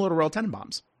very similar to Royal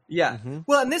Tenenbaums. Yeah.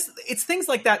 Well, and it's things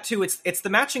like that too. It's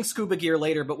the matching scuba gear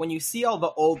later, but when you see all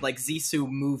the old Zissou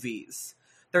movies,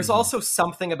 there's also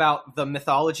something about the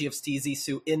mythology of Steve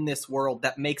Zissou in this world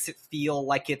that makes it feel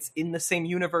like it's in the same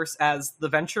universe as the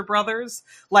Venture Brothers.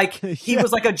 Like, he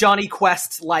was like a Johnny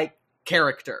Quest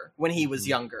character when he was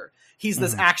younger. He's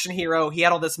this action hero. He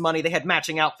had all this money. They had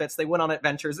matching outfits. They went on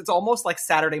adventures. It's almost like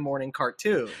Saturday morning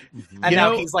cartoon. And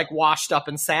now he's washed up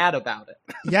and sad about it.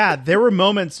 Yeah, there were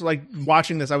moments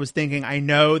watching this, I was thinking, I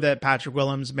know that Patrick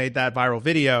Willems made that viral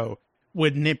video.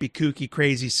 Wouldn't it be kooky,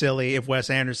 crazy, silly if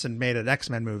Wes Anderson made an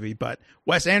X-Men movie? But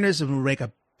Wes Anderson would make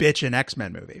a bitchin'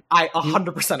 X-Men movie. I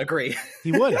 100% agree.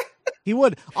 He would. He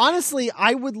would. Honestly,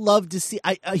 I would love to see...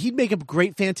 he'd make a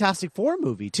great Fantastic Four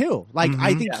movie, too.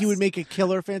 I think he would make a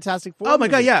killer Fantastic Four movie.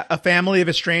 God, yeah. A family of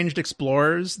estranged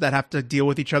explorers that have to deal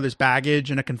with each other's baggage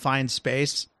in a confined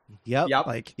space. Yep.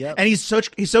 And he's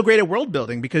so great at world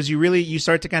building because you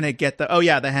start to kind of get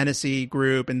the Hennessy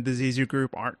group and the Zissou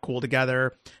group aren't cool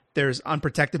together. There's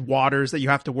unprotected waters that you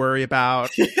have to worry about.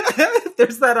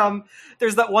 There's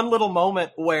that one little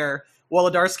moment where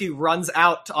Wolodarski runs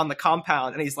out on the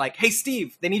compound and he's like, "Hey,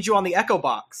 Steve, they need you on the Echo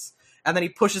Box." And then he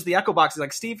pushes the Echo Box. He's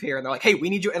like, "Steve here." And they're like, "Hey, we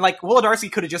need you." And Wolodarski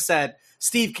could have just said,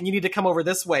 "Steve, you need to come over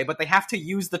this way?" But they have to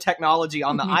use the technology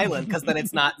on the island because then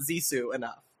it's not Zissou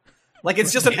enough.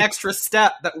 It's just an extra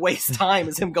step that wastes time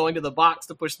is him going to the box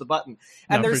to push the button.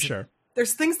 And for sure.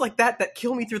 There's things like that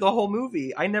kill me through the whole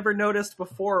movie. I never noticed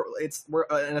before. We're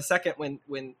in a second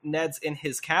when Ned's in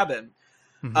his cabin.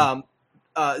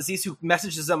 Zissou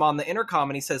messages him on the intercom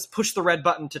and he says, "Push the red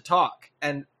button to talk."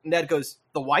 And Ned goes,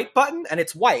 "The white button?" And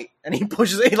it's white. And he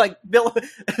pushes it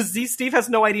Steve has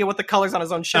no idea what the colors on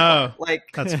his own ship are.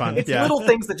 That's fun. It's little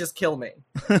things that just kill me.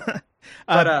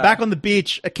 Back on the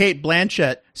beach, Kate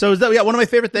Blanchett. So is that one of my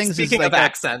favorite things? Speaking of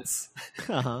accents.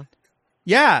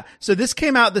 Yeah. So this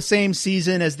came out the same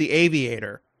season as The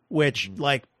Aviator, which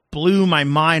blew my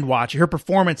mind watching. Her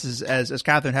performance as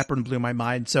Katharine Hepburn blew my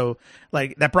mind. So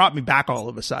that brought me back all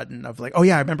of a sudden of oh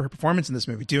yeah, I remember her performance in this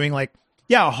movie doing a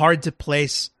hard to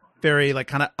place, very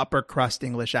kind of upper crust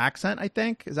English accent, I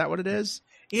think. Is that what it is?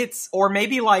 or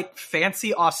maybe like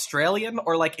fancy Australian,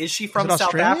 or like, is she from South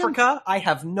Australian? Africa? I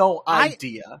have no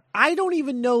idea. I don't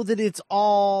even know that it's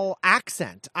all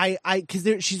accent.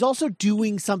 Because she's also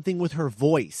doing something with her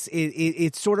voice.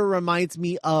 It sort of reminds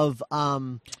me of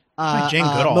Like Jane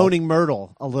Goodall. Moaning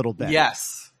Myrtle a little bit.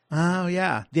 Yes. Oh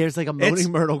yeah. There's like a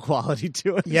Moaning Myrtle quality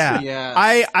to it. Yeah.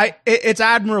 Yes. It's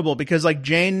admirable because like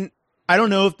Jane, I don't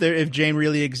know if Jane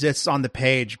really exists on the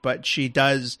page, but she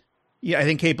does. Yeah, I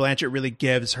think Cate Blanchett really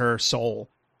gives her soul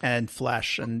and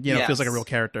flesh, and feels like a real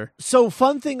character. So,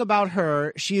 fun thing about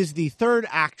her, she is the third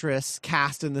actress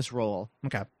cast in this role.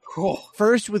 Okay. Cool.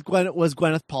 First was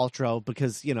Gwyneth Paltrow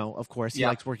because, of course, he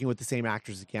likes working with the same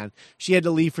actors again. She had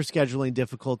to leave for scheduling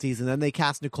difficulties, and then they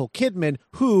cast Nicole Kidman,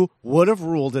 who would have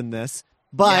ruled in this,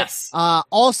 but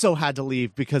also had to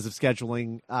leave because of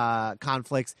scheduling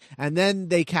conflicts. And then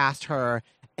they cast her,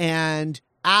 and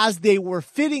as they were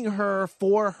fitting her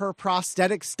for her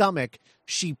prosthetic stomach,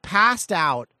 she passed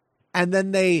out, and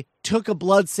then they took a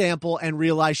blood sample and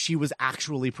realized she was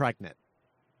actually pregnant.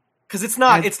 Because it's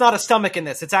not a stomach in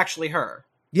this. It's actually her.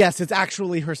 Yes, it's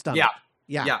actually her stomach.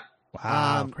 Yeah.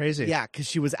 Wow, crazy. Yeah, because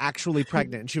she was actually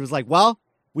pregnant. And she was like, well,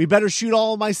 we better shoot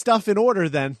all my stuff in order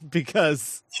then,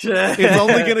 because it's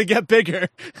only going to get bigger.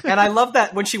 And I love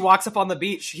that when she walks up on the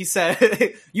beach, he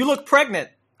said, you look pregnant.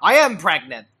 I am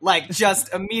pregnant. Like,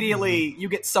 just immediately, you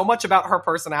get so much about her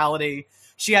personality.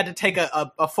 She had to take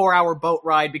a 4-hour boat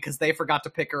ride because they forgot to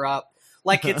pick her up.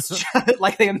 Like, it's just,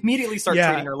 like they immediately start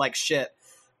treating her like shit.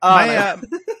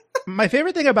 My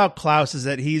favorite thing about Klaus is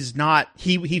that he's not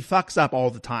he fucks up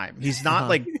all the time. He's not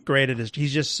like great at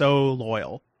he's just so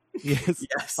loyal.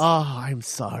 Yes. Oh, I'm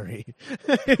sorry.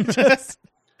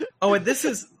 Oh, and this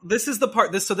is the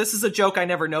part. This is a joke I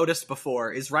never noticed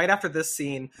before. Is right after this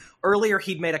scene. Earlier,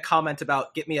 he'd made a comment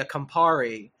about "get me a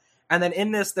Campari," and then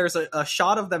in this, there's a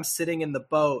shot of them sitting in the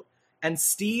boat, and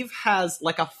Steve has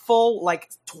like a full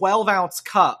 12-ounce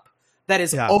cup that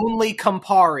is only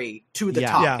Campari to the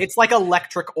top. Yeah. It's like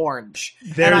electric orange.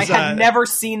 And I had never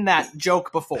seen that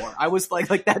joke before. I was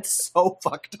like that's so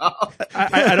fucked up.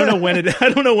 I don't know when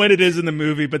it is in the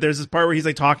movie, but there's this part where he's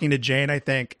like talking to Jane, I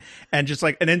think, and just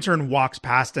like an intern walks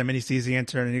past him and he sees the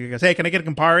intern and he goes, "Hey, can I get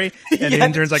a Campari?" And the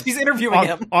intern's like, she's interviewing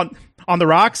him on the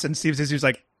rocks, and Steve says he's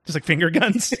like, just like finger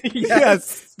guns.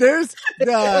 Yes. There's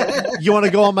you want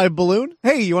to go on my balloon?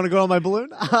 Hey, you want to go on my balloon?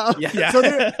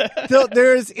 So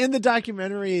there's in the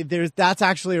documentary, that's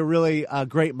actually a really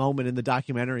great moment in the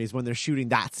documentaries when they're shooting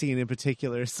that scene in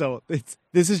particular. So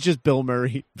this is just Bill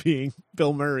Murray being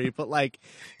Bill Murray, but like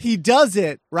he does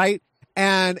it right.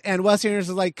 And Wes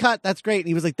Anderson is like, cut, that's great. And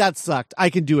he was like, that sucked.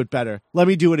 I can do it better. Let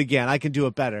me do it again. I can do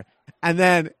it better. And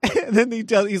then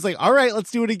he's like, all right,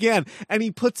 let's do it again. And he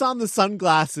puts on the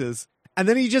sunglasses. And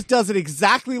then he just does it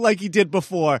exactly like he did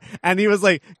before. And he was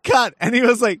like, cut. And he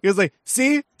was like,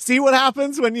 see what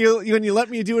happens when you let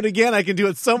me do it again? I can do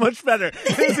it so much better.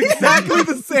 It was exactly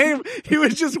the same. He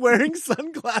was just wearing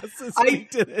sunglasses when he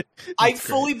did it. I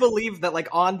fully believe that, like,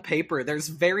 on paper, there's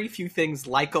very few things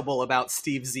likable about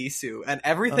Steve Zissou, and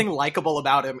everything likable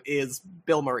about him is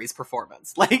Bill Murray's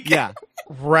performance. Like, yeah.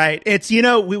 Right. It's,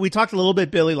 we talked a little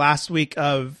bit, Billy, last week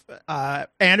of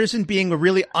Anderson being a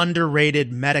really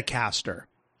underrated metacaster.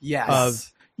 Yes.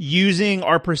 Of using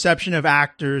our perception of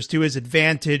actors to his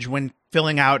advantage when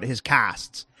filling out his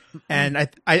casts. And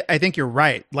I think you're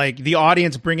right. Like, the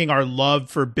audience bringing our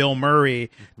love for Bill Murray,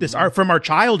 this art from our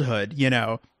childhood,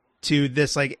 to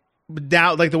this, like,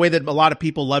 now, like the way that a lot of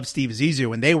people loved Steve Zissou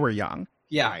when they were young.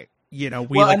 Yeah. Right.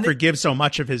 Forgive so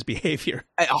much of his behavior.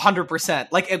 100%.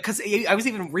 Like, because I was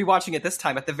even rewatching it this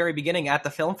time at the very beginning at the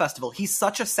film festival. He's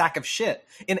such a sack of shit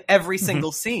in every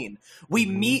single scene. We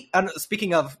meet,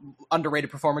 speaking of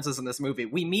underrated performances in this movie,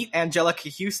 we meet Angelica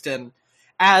Houston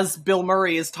as Bill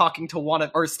Murray is talking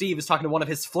to Steve is talking to one of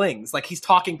his flings. Like, he's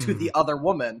talking to the other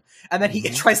woman. And then he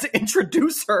tries to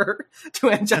introduce her to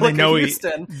Angelica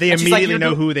Houston. They immediately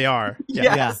know who they are.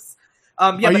 Yeah. Yes.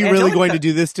 Are you really going to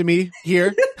do this to me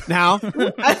here now?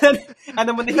 and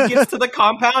then when he gets to the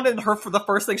compound, and the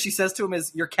first thing she says to him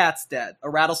is, "Your cat's dead. A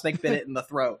rattlesnake bit it in the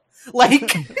throat."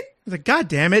 Like, God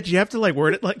damn it! You have to like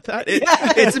word it like that.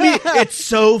 It's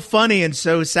so funny and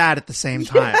so sad at the same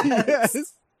time.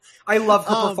 Yes. I love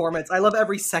her performance. I love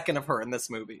every second of her in this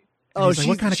movie. Oh,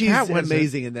 she's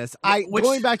amazing in this.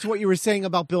 Going back to what you were saying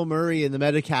about Bill Murray and the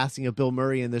metacasting of Bill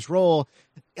Murray in this role,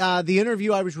 the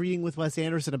interview I was reading with Wes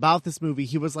Anderson about this movie,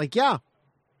 he was like, yeah,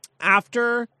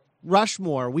 after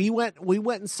Rushmore, we went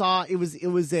and saw, it was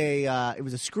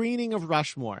a screening of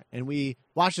Rushmore, and we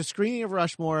watched a screening of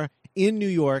Rushmore in New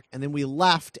York, and then we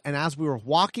left, and as we were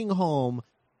walking home,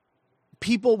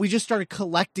 we just started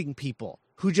collecting people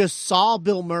who just saw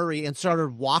Bill Murray and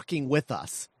started walking with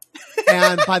us.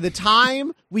 And by the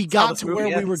time we got to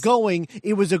where we were going,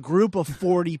 it was a group of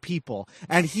 40 people.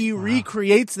 And he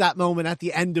recreates that moment at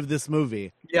the end of this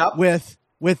movie. Yep.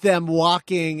 With them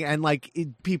walking and like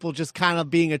people just kind of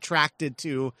being attracted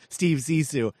to Steve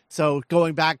Zissou. So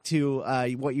going back to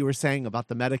what you were saying about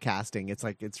the metacasting, it's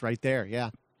like it's right there.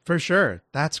 Yeah, for sure.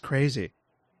 That's crazy.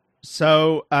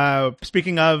 So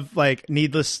speaking of like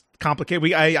needless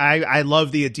complicated, I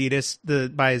love the Adidas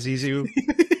by Zissou.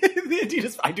 The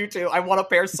Adidas, I do too. I want a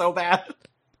pair so bad.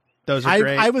 Those are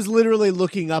great. I was literally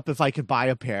looking up if I could buy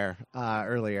a pair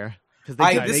earlier.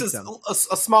 This is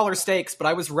a smaller stakes, but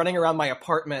I was running around my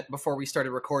apartment before we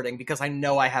started recording because I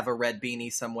know I have a red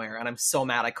beanie somewhere, and I'm so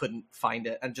mad I couldn't find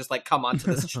it and just like come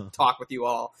onto this talk with you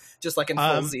all, just like in full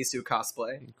Zissou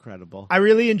cosplay. Incredible. I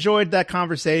really enjoyed that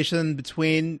conversation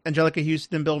between Anjelica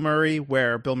Huston and Bill Murray,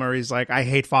 where Bill Murray's like, "I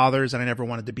hate fathers, and I never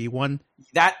wanted to be one."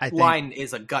 That line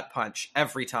is a gut punch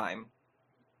every time.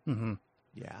 Mm-hmm.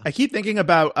 Yeah, I keep thinking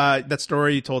about that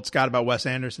story you told Scott about Wes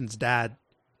Anderson's dad.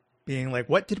 Being like,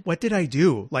 what did I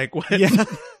do? Like, what? Yeah.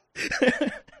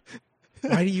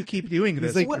 Why do you keep doing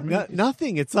this? He's like,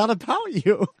 nothing. It's not about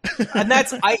you. And that's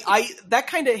that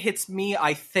kind of hits me.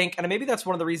 I think, and maybe that's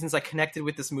one of the reasons I connected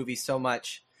with this movie so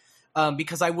much,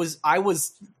 because I was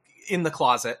in the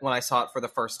closet when I saw it for the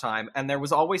first time, and there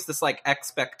was always this like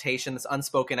expectation, this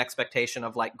unspoken expectation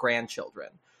of like grandchildren.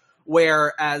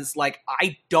 Whereas, like,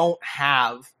 I don't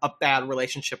have a bad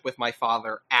relationship with my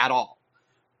father at all.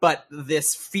 But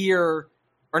this fear,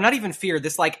 or not even fear,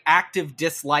 this like active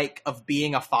dislike of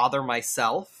being a father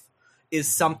myself is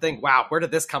something, wow, where did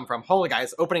this come from? Holy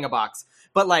guys, opening a box.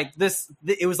 But like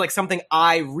it was like something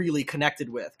I really connected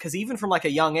with. Because even from like a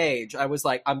young age, I was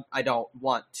like, I don't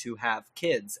want to have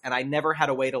kids. And I never had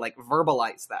a way to like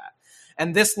verbalize that.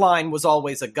 And this line was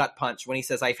always a gut punch when he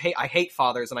says, I hate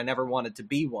fathers and I never wanted to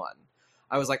be one.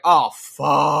 I was like, oh, fuck,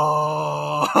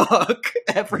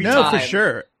 every time. No, for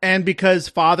sure. And because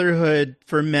fatherhood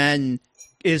for men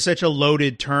is such a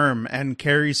loaded term and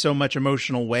carries so much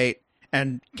emotional weight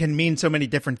and can mean so many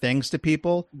different things to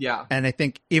people. Yeah. And I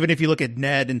think even if you look at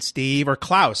Ned and Steve or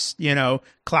Klaus,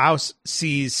 Klaus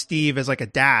sees Steve as like a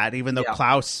dad, even though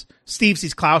Steve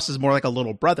sees Klaus as more like a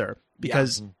little brother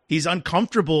because he's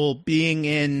uncomfortable being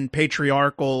in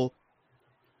patriarchal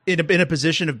in a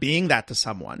position of being that to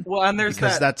someone. Well, and there's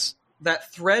that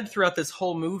thread throughout this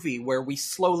whole movie where we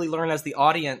slowly learn as the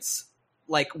audience,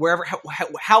 like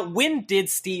when did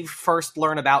Steve first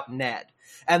learn about Ned?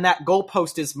 And that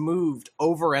goalpost is moved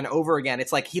over and over again.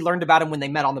 It's like he learned about him when they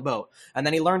met on the boat, and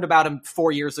then he learned about him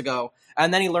 4 years ago,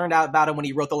 and then he learned out about him when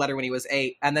he wrote the letter when he was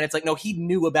 8, and then it's like, no, he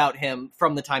knew about him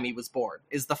from the time he was born,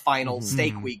 is the final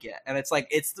stake we get. And it's like,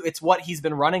 it's what he's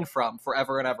been running from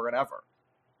forever and ever and ever.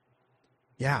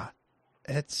 Yeah,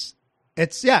 it's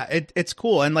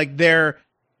cool. And like the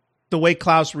way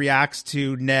Klaus reacts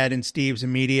to Ned and Steve's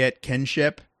immediate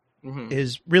kinship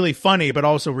is really funny, but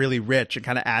also really rich and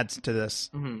kind of adds to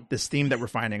this theme that we're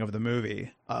finding of the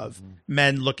movie of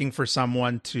men looking for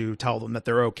someone to tell them that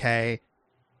they're okay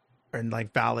and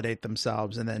like validate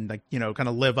themselves. And then like, kind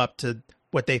of live up to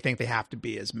what they think they have to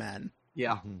be as men.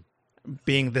 Yeah.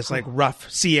 Being this like rough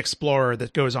sea explorer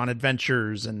that goes on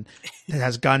adventures and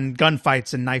has gun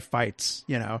fights and knife fights,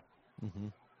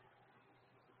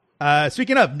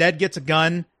 Speaking of, Ned gets a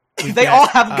gun. They all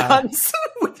have guns.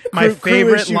 My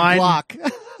favorite line.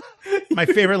 My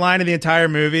favorite line of the entire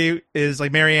movie is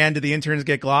like, Marianne, do the interns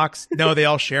get Glocks? No, they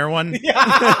all share one.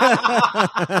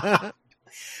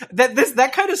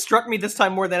 That kind of struck me this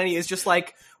time more than any is just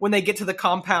like when they get to the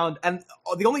compound and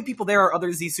the only people there are other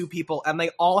Zissou people and they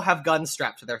all have guns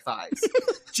strapped to their thighs.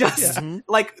 Just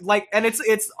like, and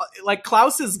it's like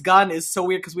Klaus's gun is so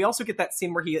weird because we also get that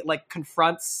scene where he like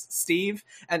confronts Steve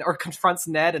or confronts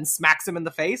Ned and smacks him in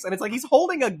the face. And it's like, he's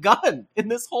holding a gun in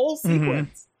this whole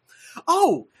sequence.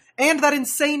 Oh, and that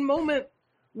insane moment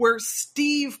where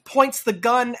Steve points the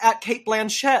gun at Cate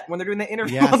Blanchett when they're doing the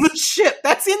interview on the ship.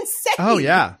 That's insane. Oh,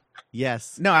 yeah.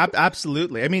 Yes. No,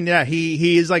 absolutely. I mean, yeah,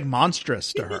 he is like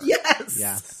monstrous to her.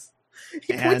 Yes.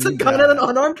 He points a gun at an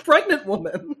unarmed pregnant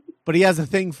woman. But he has a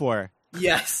thing for her.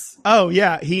 Yes. Oh,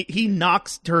 yeah. He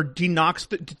knocks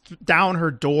down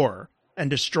her door and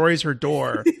destroys her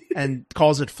door and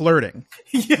calls it flirting.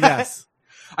 Yes.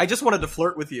 I just wanted to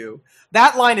flirt with you.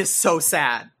 That line is so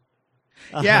sad.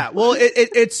 Yeah, well,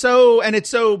 it's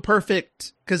so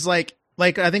perfect because like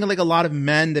I think like a lot of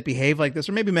men that behave like this,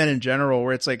 or maybe men in general,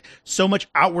 where it's like so much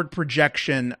outward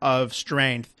projection of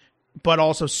strength, but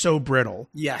also so brittle.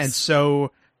 Yes, and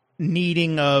so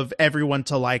needing of everyone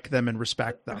to like them and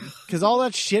respect them. Because all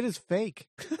that shit is fake.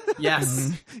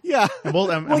 Yes. Yeah. And we'll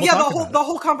the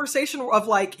whole conversation of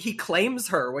like he claims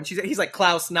her when he's like,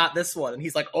 Klaus, not this one, and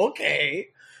he's like, okay.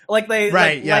 Like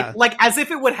like as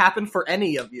if it would happen for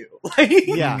any of you. Like,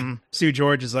 yeah. Sue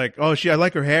George is like, oh, I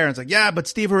like her hair. And it's like, yeah, but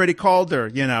Steve already called her,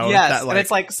 you know. Yes, that, and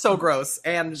it's like so gross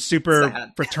and super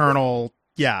sad. fraternal,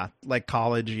 yeah, like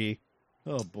college-y.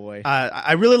 Oh boy.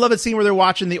 I really love the scene where they're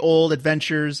watching the old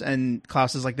adventures and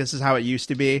Klaus is like, this is how it used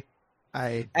to be.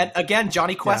 And again,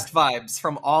 Johnny Quest vibes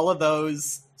from all of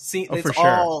those scenes. Oh, it's for sure.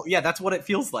 all, yeah, that's what it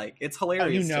feels like. It's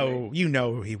hilarious. You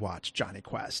know he watched Johnny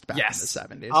Quest back in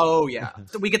the 70s. Oh, yeah.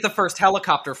 So we get the first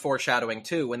helicopter foreshadowing,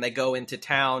 too, when they go into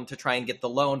town to try and get the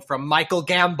loan from Michael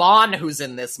Gambon, who's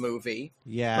in this movie.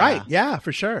 Yeah. Right, yeah,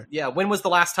 for sure. Yeah, when was the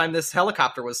last time this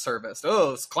helicopter was serviced?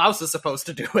 Oh, Klaus is supposed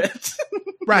to do it.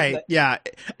 Right, yeah.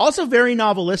 Also very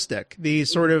novelistic. The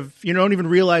sort of, you don't even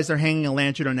realize they're hanging a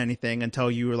lantern on anything until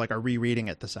you are rereading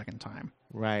it the second time.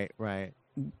 Right.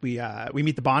 We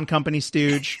meet the Bond Company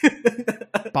stooge,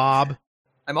 Bob.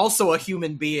 I'm also a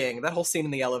human being. That whole scene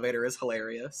in the elevator is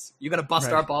hilarious. You gonna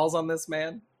bust our balls on this,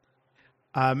 man?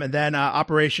 And then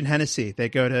Operation Hennessy. They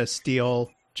go to steal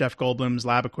Jeff Goldblum's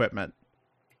lab equipment.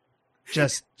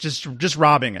 Just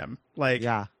robbing him. Like,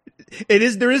 yeah.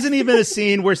 There isn't even a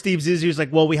scene where Steve Zissou's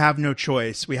like, well, we have no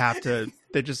choice. We have to.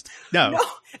 They just no.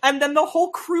 And then the whole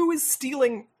crew is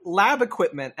stealing lab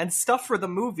equipment and stuff for the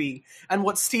movie, and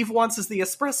what Steve wants is the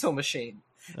espresso machine.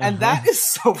 And that is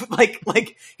so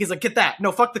like he's like, get that.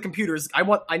 No, fuck the computers.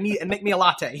 I need and make me a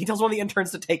latte. He tells one of the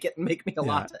interns to take it and make me a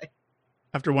latte.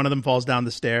 After one of them falls down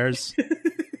the stairs.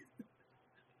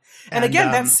 and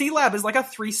again, that C Lab is like a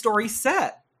 3-story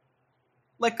set.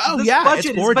 Like,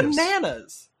 budget it's is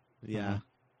bananas. Yeah.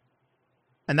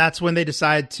 And that's when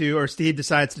Steve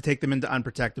decides to take them into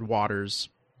unprotected waters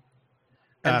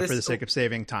for the sake of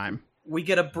saving time. We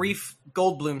get a brief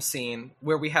Goldblum scene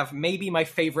where we have maybe my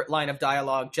favorite line of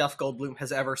dialogue Jeff Goldblum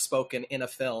has ever spoken in a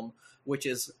film, which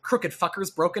is, crooked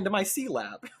fuckers broke into my C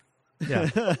Lab. Yeah.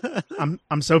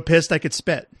 I'm so pissed I could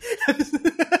spit.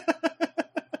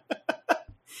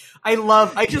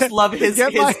 I just love his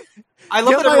I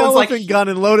love get that my everyone's elephant like gun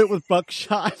and load it with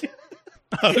buckshot.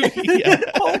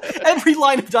 Every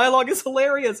line of dialogue is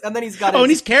hilarious, and then he's got. And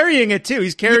he's carrying it too.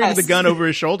 He's carrying the gun over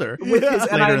his shoulder. With his,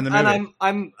 later in the movie.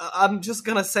 I'm just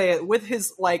gonna say it with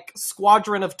his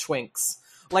squadron of twinks.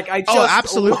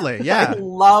 Absolutely, yeah. I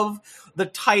love the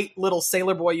tight little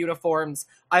sailor boy uniforms.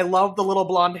 I love the little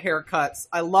blonde haircuts.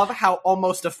 I love how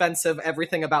almost offensive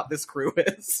everything about this crew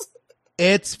is.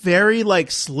 It's very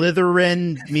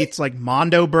Slytherin meets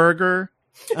Mondo Burger.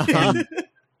 And,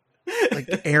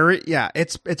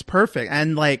 it's perfect.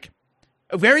 And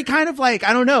very kind of I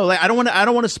don't know, I don't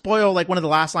want to spoil one of the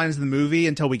last lines of the movie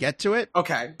until we get to it.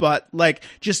 Okay. But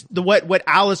just what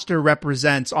Alistair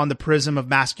represents on the prism of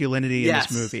masculinity in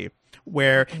this movie,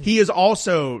 where he is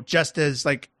also just as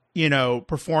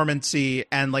performancy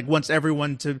and wants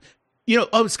everyone to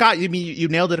Scott, you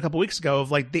nailed it a couple weeks ago of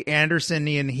the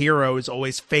Andersonian hero is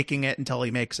always faking it until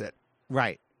he makes it.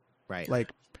 Right.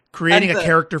 Creating a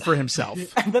character for himself.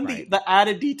 And then the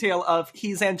added detail of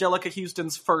he's Angelica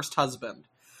Houston's first husband.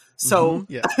 So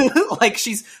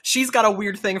she's got a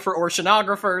weird thing for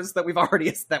oceanographers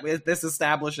that this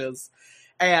establishes.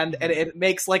 And it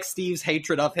makes Steve's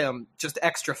hatred of him just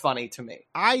extra funny to me.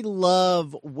 I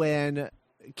love when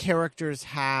characters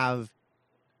have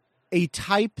a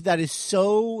type that is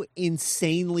so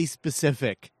insanely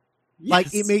specific.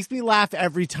 Yes. It makes me laugh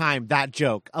every time, that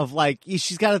joke of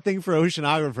she's got a thing for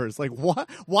oceanographers. What?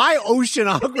 Why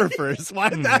oceanographers? Why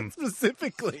that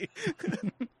specifically?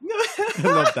 I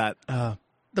love that.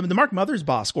 The Mark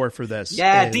Mothersbaugh score for this.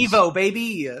 Yeah, Devo,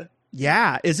 baby.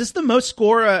 Yeah. Is this the most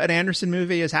score an Anderson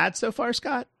movie has had so far,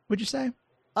 Scott? Would you say?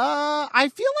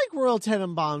 I feel like Royal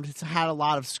Tenenbaums has had a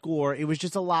lot of score. It was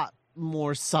just a lot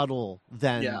more subtle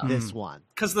than this one,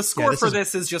 because the score for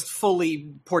this is just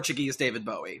fully Portuguese David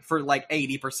Bowie for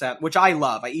 80%, which I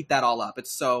love. I eat that all up.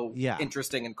 It's so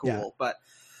interesting and cool. But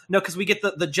no, because we get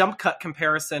the jump cut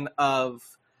comparison of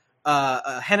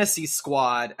Hennessy's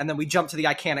squad, and then we jump to the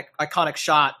iconic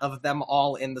shot of them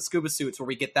all in the scuba suits where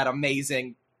we get that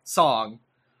amazing song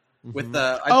with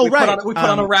the we put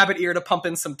on a rabbit ear to pump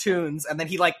in some tunes, and then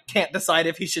he can't decide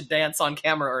if he should dance on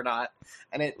camera or not.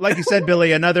 And it, like you said,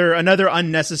 Billy, another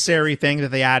unnecessary thing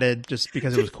that they added just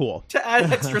because it was cool to add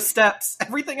extra steps.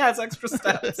 Everything has extra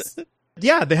steps.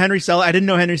 Yeah, the Henry Selick. I didn't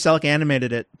know Henry Selick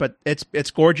animated it, but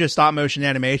it's gorgeous stop motion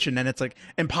animation, and it's like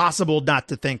impossible not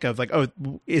to think of like, oh,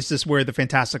 is this where the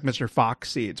Fantastic Mr.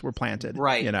 Fox seeds were planted?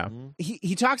 Right. You know,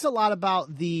 he talks a lot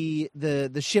about the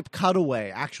ship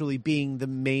cutaway actually being the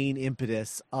main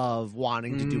impetus of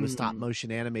wanting to do a stop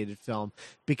motion animated film,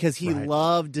 because he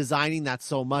loved designing that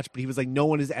so much, but he was like, no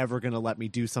one is ever going to let me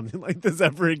do something like this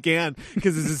ever again,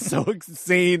 because this is so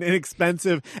insane and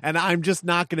expensive, and I'm just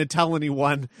not going to tell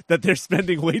anyone that they're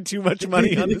spending way too much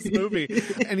money on this movie.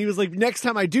 And he was like, next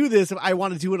time I do this, I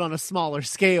want to do it on a smaller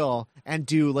scale and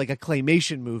do like a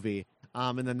claymation movie.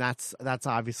 And then that's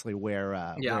obviously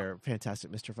where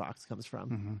Fantastic Mr. Fox comes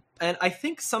from. And I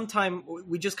think sometime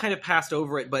we just kind of passed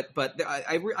over it, but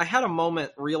I had a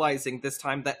moment realizing this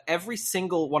time that every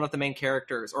single one of the main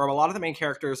characters, or a lot of the main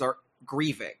characters, are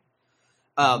grieving.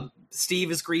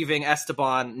 Steve is grieving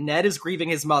Esteban. Ned is grieving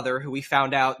his mother, who we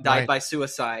found out died by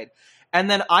suicide. And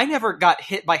then I never got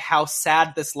hit by how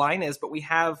sad this line is, but we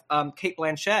have Cate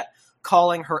Blanchett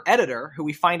calling her editor, who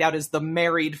we find out is the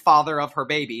married father of her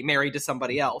baby, married to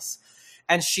somebody else.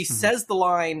 And she says the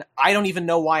line, I don't even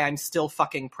know why I'm still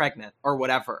fucking pregnant, or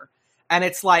whatever. And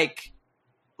it's like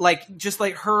just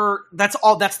like her,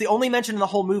 that's the only mention in the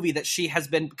whole movie that she has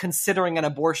been considering an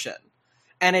abortion.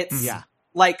 And it's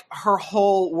like her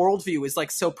whole worldview is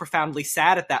like so profoundly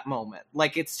sad at that moment.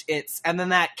 Like it's, and then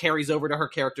that carries over to her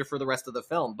character for the rest of the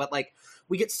film. But like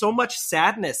we get so much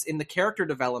sadness in the character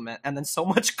development, and then so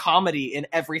much comedy in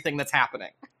everything that's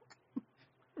happening.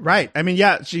 Right. I mean,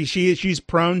 yeah, she's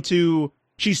prone to,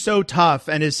 she's so tough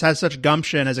and has such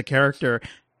gumption as a character,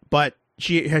 but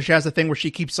she has a thing where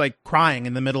she keeps like crying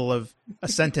in the middle of a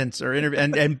sentence or interview,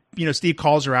 and you know, Steve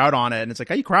calls her out on it, and it's like,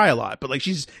 oh, you cry a lot, but like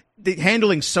she's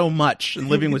handling so much and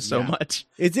living with so much.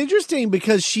 It's interesting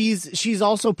because she's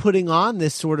also putting on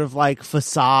this sort of like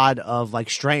facade of like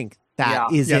strength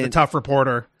that isn't the tough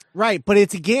reporter. Right. But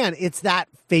it's that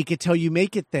fake it till you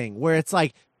make it thing, where it's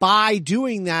like, by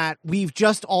doing that, we've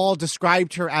just all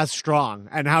described her as strong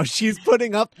and how she's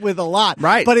putting up with a lot.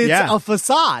 Right. But it's a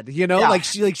facade, you know, like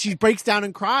she breaks down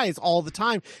and cries all the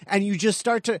time. And you just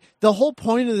start to, the whole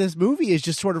point of this movie is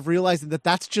just sort of realizing that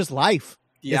that's just life.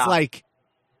 Yeah. It's like,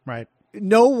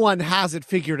 no one has it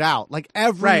figured out. Like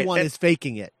everyone is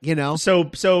faking it, you know?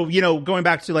 So, you know, going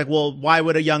back to like, well, why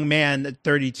would a young man at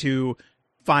 32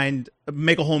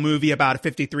 make a whole movie about a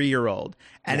 53-year-old?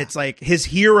 And it's like his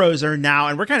heroes are now,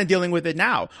 and we're kind of dealing with it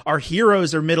now. Our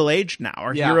heroes are middle-aged now.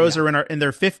 Our heroes are in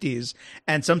their 50s,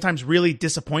 and sometimes really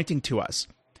disappointing to us.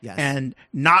 Yes. And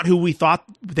not who we thought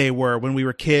they were when we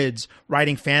were kids,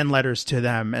 writing fan letters to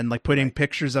them and like putting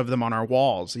pictures of them on our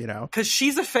walls, you know? Because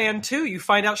she's a fan too. You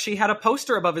find out she had a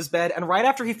poster above his bed, and right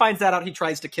after he finds that out, he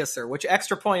tries to kiss her, which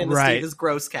extra point in the Steve is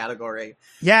gross category.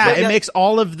 Yeah, but it makes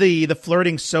all of the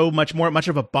flirting so much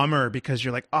of a bummer, because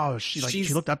you're like, oh,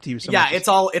 she looked up to you so much. Yeah, it's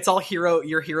all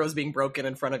your heroes being broken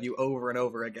in front of you over and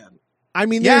over again. I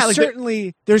mean,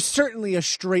 there's certainly a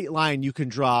straight line you can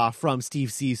draw from Steve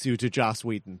Zissou to Joss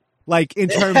Whedon, like in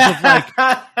terms of like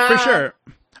for sure,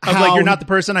 of like, you're not the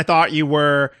person I thought you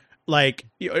were, like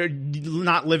you're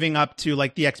not living up to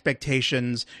like the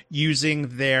expectations,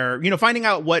 using their, you know, finding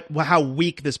out how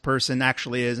weak this person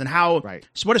actually is, and how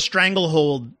so what a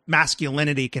stranglehold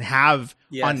masculinity can have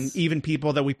on even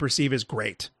people that we perceive as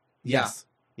great. Yes.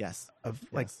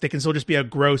 Like they can still just be a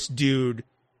gross dude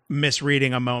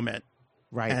misreading a moment.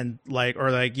 Right. And like, or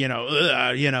like, you know,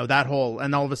 that whole,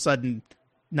 and all of a sudden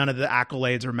none of the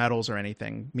accolades or medals or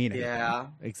anything mean anything. Yeah,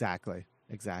 exactly.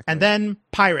 And then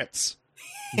pirates.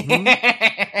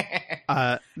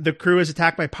 The crew is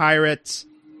attacked by pirates.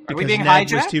 Are we being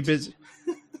hijacked? Was too busy.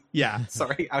 Yeah.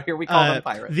 Sorry. Out here we call them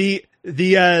pirates. The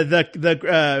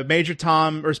Major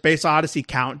Tom or Space Odyssey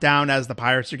countdown as the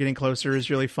pirates are getting closer is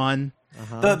really fun.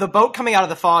 The boat coming out of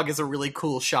the fog is a really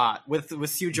cool shot with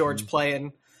Sue George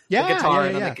playing the guitar.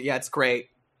 It's great.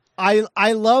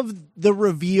 I love the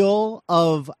reveal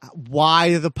of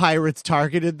why the pirates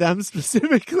targeted them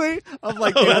specifically. Of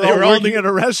like they were working at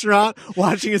a restaurant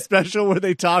watching a special where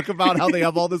they talk about how they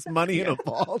have all this money in a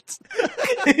vault.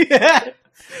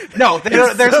 No,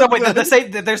 there's no way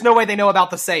there's no way they know about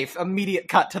the safe. Immediate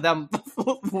cut to them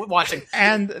watching.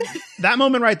 And that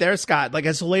moment right there, Scott, like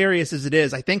as hilarious as it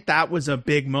is, I think that was a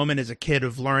big moment as a kid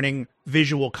of learning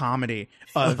visual comedy.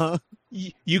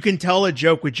 You can tell a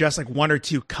joke with just like one or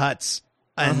two cuts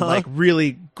and like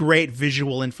really great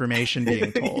visual information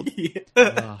being told.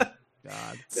 Oh, God.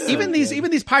 even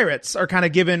these pirates are kind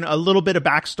of given a little bit of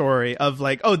backstory of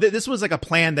like, oh, this was like a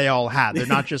plan they all had. They're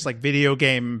not just like video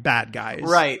game bad guys.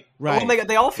 Right. Well,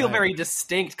 they all feel very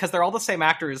distinct because they're all the same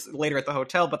actors later at the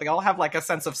hotel, but they all have like a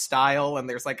sense of style and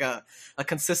there's like a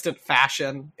consistent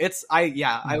fashion. It's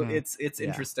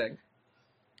interesting.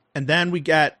 And then we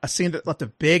get a scene that left a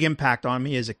big impact on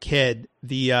me as a kid,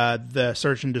 the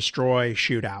search and destroy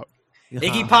shootout.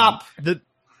 Iggy Pop.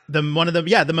 One of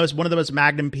the most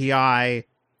Magnum PI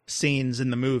scenes in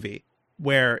the movie,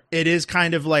 where it is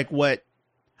kind of like what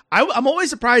I'm always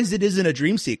surprised it isn't a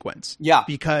dream sequence. Yeah.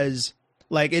 Because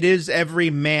like it is every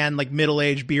man, like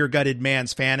middle-aged beer gutted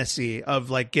man's fantasy of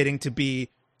like getting to be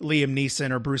Liam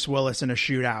Neeson or Bruce Willis in a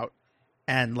shootout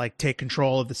and like take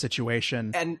control of the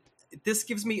situation. And this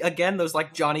gives me, again, those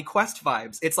like Johnny Quest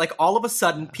vibes. It's like all of a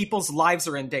sudden people's lives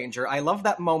are in danger. I love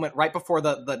that moment right before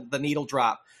the needle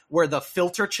drop where the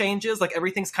filter changes, like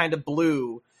everything's kind of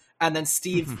blue. And then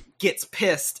Steve gets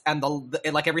pissed and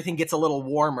like everything gets a little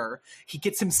warmer. He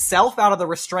gets himself out of the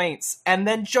restraints and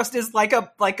then just is like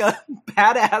a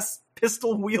badass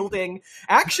pistol wielding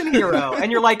action hero.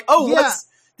 And you're like, oh, yeah.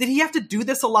 Did he have to do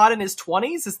this a lot in his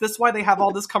 20s? Is this why they have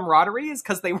all this camaraderie? Is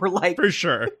because they were like, for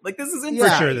sure, like this is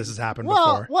interesting. For sure, this has happened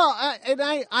before. Well, and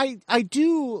I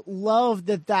do love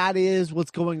that is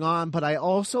what's going on, but I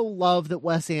also love that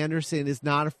Wes Anderson is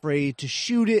not afraid to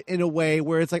shoot it in a way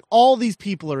where it's like all these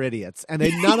people are idiots and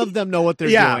none of them know what they're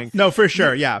doing. No, for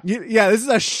sure, yeah. This is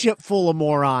a ship full of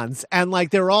morons, and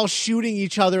like they're all shooting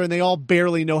each other, and they all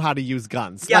barely know how to use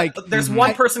guns. Yeah, like, there's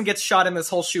one person gets shot in this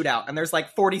whole shootout, and there's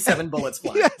like 47 bullets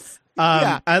flying. Yes.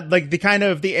 Like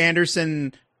the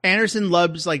Anderson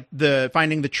loves like the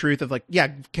finding the truth of like,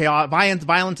 chaos,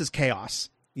 violence is chaos.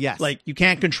 Yes. Like you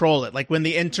can't control it. Like when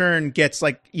the intern gets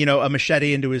like, a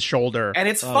machete into his shoulder. And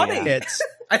it's funny. Yeah.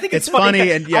 I think it's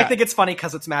funny. I think it's funny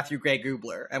because it's Matthew Gray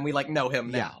Gubler and we like know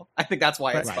him now. I think that's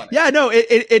why it's funny. Yeah, no,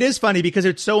 it is funny because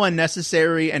it's so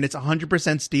unnecessary and it's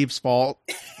 100% Steve's fault.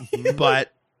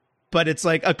 But it's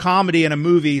like a comedy and a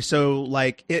movie, so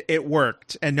like it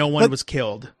worked and no one was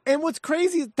killed. And what's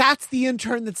crazy, that's the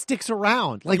intern that sticks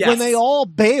around. Like when they all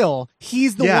bail,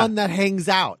 he's the one that hangs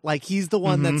out. Like he's the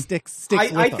one that sticks with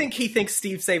I think he thinks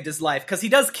Steve saved his life because he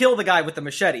does kill the guy with the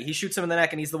machete. He shoots him in the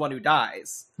neck and he's the one who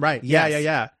dies. Right.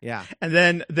 Yes. Yeah. And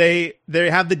then they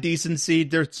have the decency.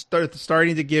 They're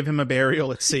starting to give him a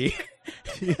burial at sea.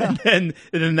 And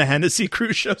then the Hennessy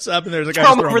crew shows up and there's a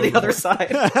guy over the other side.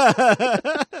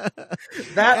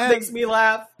 That makes me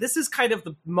laugh. This is kind of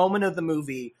the moment of the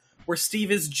movie where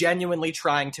Steve is genuinely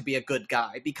trying to be a good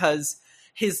guy because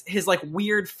his like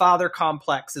weird father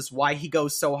complex is why he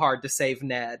goes so hard to save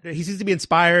Ned. He seems to be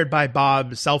inspired by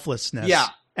Bob's selflessness. Yeah.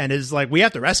 And is like, we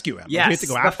have to rescue him. Yes, we have to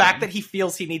go after the fact him. that he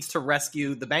feels he needs to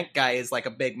rescue the bank guy is like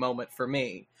a big moment for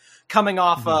me. Coming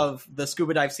off of the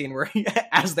scuba dive scene where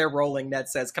as they're rolling, Ned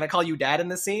says, "Can I call you Dad in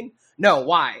this scene?" No,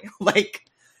 why? Like,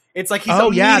 it's like he's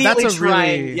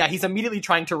he's immediately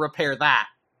trying to repair that.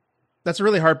 That's a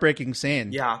really heartbreaking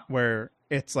scene. Yeah, where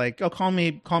it's like, oh, call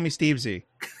me Stevesy.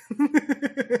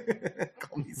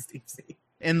 Call me Stevesy.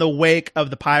 In the wake of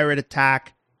the pirate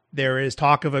attack, there is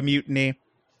talk of a mutiny.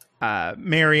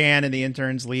 Marianne and the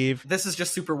interns leave. This is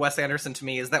just super Wes Anderson to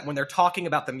me, is that when they're talking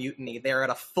about the mutiny, they're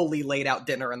at a fully laid out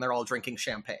dinner and they're all drinking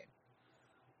champagne.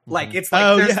 Like, it's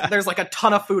like there's like a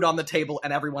ton of food on the table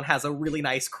and everyone has a really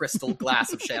nice crystal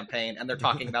glass of champagne and they're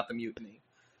talking about the mutiny.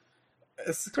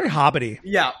 It's very hobbity.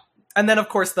 Yeah. And then, of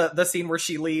course, the scene where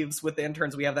she leaves with the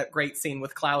interns, we have that great scene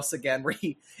with Klaus again, where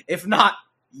he, if not,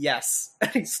 yes,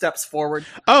 and he steps forward.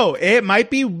 Oh, it might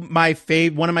be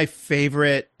one of my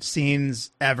favorite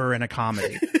scenes ever in a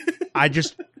comedy. I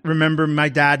just remember my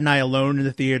dad and I alone in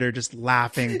the theater just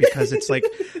laughing because it's like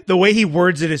the way he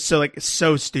words it is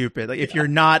so stupid. Like, if you're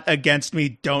not against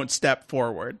me, don't step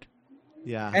forward.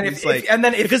 Yeah. And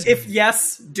if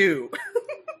yes, do.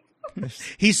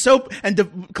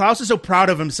 Klaus is so proud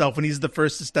of himself when he's the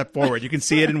first to step forward. You can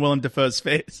see it in Willem Dafoe's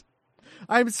face.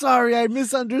 I'm sorry, I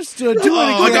misunderstood. Do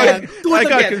it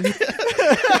again.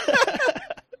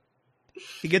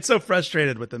 He gets so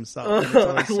frustrated with himself.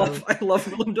 I love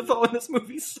Willem Dafoe in this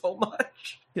movie so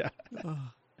much. Yeah.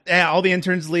 Yeah, all the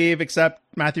interns leave except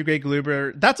Matthew Gray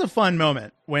Gubler. That's a fun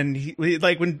moment when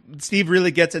when Steve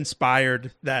really gets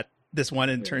inspired that this one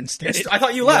intern stayed. I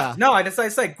thought you left. Yeah. No, I decided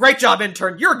to say, great job,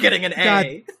 intern. You're getting an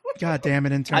A. God damn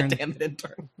it, intern. God damn it,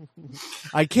 intern.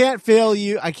 I can't fail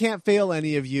you. I can't fail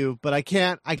any of you, but I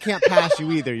can't pass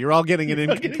you either. You're all getting an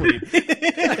incomplete.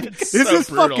 This is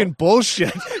brutal. Fucking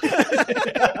bullshit.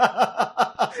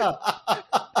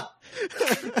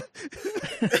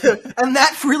 And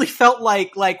that really felt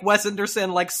like Wes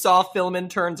Anderson like saw film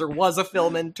interns or was a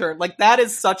film intern. Like that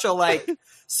is such a like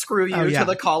screw you to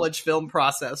the college film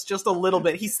process. Just a little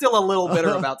bit. He's still a little bitter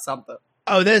about something.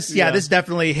 Oh, this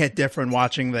definitely hit different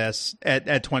watching this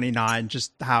at 29.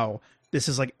 Just how this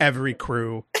is like every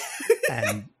crew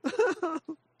and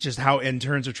just how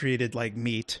interns are treated like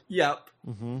meat. Yep.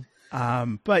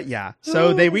 Mm-hmm. But yeah,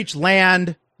 so they reach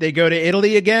land. They go to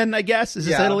Italy again, I guess. Is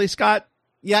this Italy, Scott?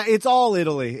 Yeah, it's all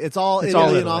Italy. It's all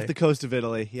Italy and off the coast of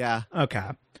Italy. Yeah. Okay.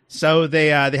 So they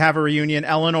have a reunion.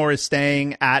 Eleanor is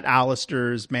staying at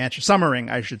Alistair's mansion. Summering,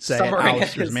 I should say, at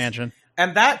Alistair's mansion.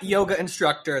 And that yoga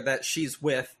instructor that she's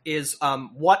with is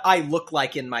what I look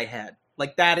like in my head.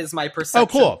 Like, that is my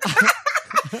perception. Oh,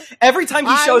 cool. Every time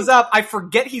he shows up, I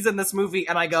forget he's in this movie,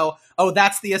 and I go, oh,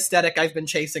 that's the aesthetic I've been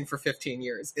chasing for 15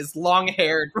 years, is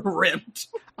long-haired, ripped.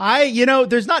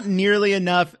 There's not nearly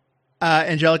enough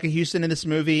Angelica Houston in this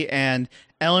movie, and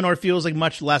Eleanor feels like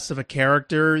much less of a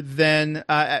character than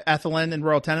Ethelyn in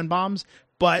Royal Tenenbaums,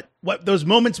 but what those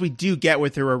moments we do get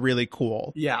with her are really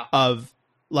cool. Yeah. Of,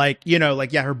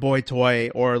 her boy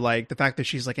toy, or, like, the fact that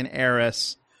she's, like, an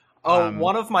heiress. Oh,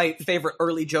 one of my favorite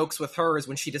early jokes with her is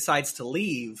when she decides to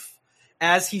leave.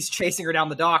 As he's chasing her down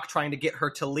the dock, trying to get her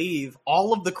to leave,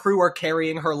 all of the crew are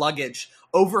carrying her luggage,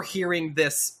 overhearing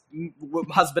this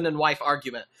husband and wife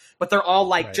argument. But they're all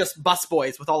just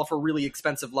busboys with all of her really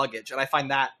expensive luggage. And I find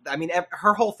that,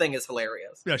 her whole thing is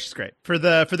hilarious. Yeah, she's great. For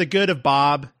the good of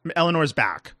Bob, Eleanor's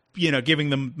back.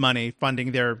 Giving them money,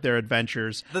 funding their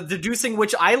adventures. The deducing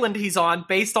which island he's on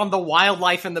based on the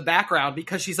wildlife in the background,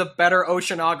 because she's a better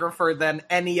oceanographer than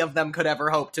any of them could ever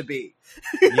hope to be.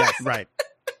 Yes, right.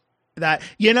 That,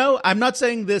 I'm not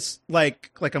saying this like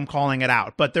I'm calling it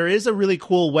out, but there is a really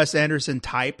cool Wes Anderson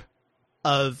type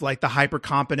of like the hyper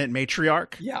competent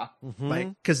matriarch. Yeah. Mm-hmm. Like,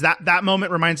 because that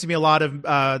moment reminds me a lot of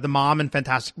the mom in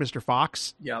Fantastic Mr.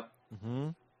 Fox. Yep. Mm-hmm.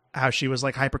 How she was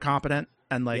like hyper competent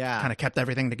and like kind of kept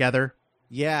everything together.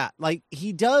 Yeah, like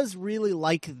he does really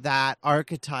like that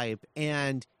archetype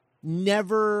and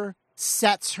never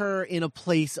sets her in a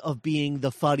place of being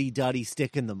the fuddy-duddy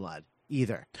stick in the mud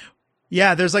either.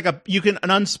 Yeah, there's like an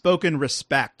unspoken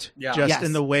respect just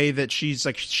in the way that she's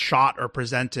like shot or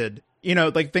presented.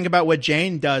 Like think about what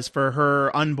Jane does for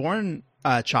her unborn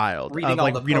child. Reading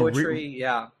all the poetry,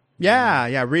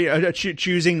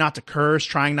 choosing not to curse,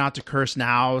 trying not to curse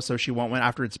now so she won't when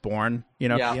after it's born,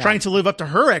 trying to live up to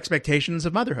her expectations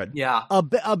of motherhood. Yeah.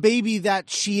 A baby that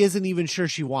she isn't even sure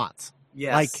she wants.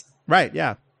 Yes. Right,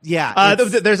 yeah. Yeah.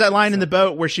 There's that line in the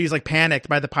boat where she's like panicked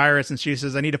by the pirates and she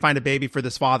says, I need to find a baby for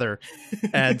this father.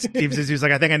 And Steve Zissou's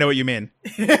like, I think I know what you mean.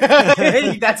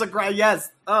 That's a great, yes.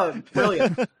 Oh,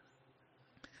 brilliant.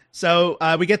 So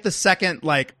we get the second,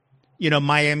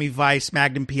 Miami Vice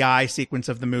Magnum PI sequence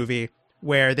of the movie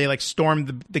where they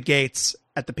storm the gates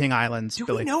at the Ping Islands. Do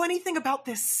we know anything about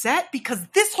this set? Because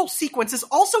this whole sequence is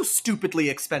also stupidly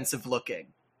expensive looking.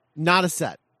 Not a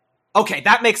set. Okay,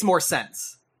 that makes more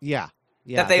sense. Yeah.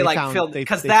 That they filmed,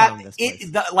 because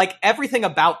everything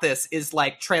about this is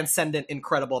transcendent,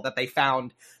 incredible. That they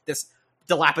found this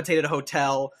dilapidated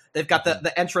hotel. They've got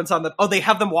the entrance on they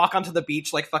have them walk onto the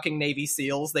beach like fucking Navy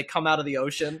SEALs. They come out of the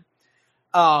ocean.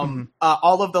 All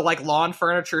of the lawn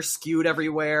furniture skewed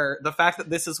everywhere. The fact that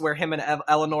this is where him and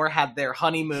Eleanor had their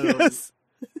honeymoon. Yes.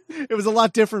 It was a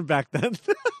lot different back then.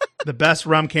 The best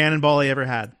rum cannonball he ever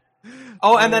had.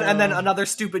 Oh, and then another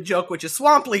stupid joke, which is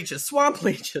swamp leeches.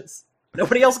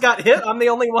 Nobody else got hit. I'm the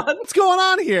only one. What's going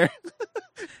on here?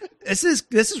 This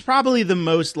is probably the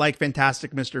most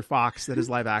Fantastic Mr. Fox that his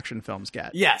live action films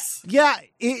get. Yes. Yeah.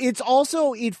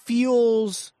 It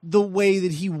feels the way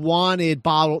that he wanted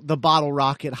the bottle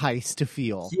rocket heist to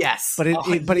feel. Yes. But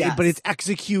it's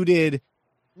executed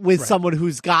with someone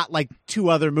who's got 2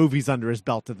 other movies under his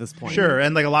belt at this point. Sure.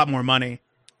 And a lot more money.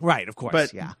 Right. Of course.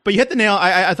 But you hit the nail.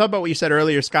 I thought about what you said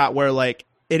earlier, Scott, where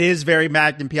it is very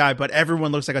Magnum PI, but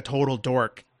everyone looks like a total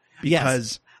dork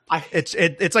because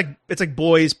it's like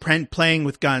boys playing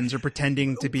with guns or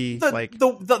pretending to be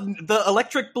the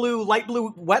electric blue, light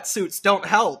blue wetsuits don't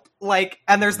help.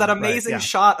 And there's that amazing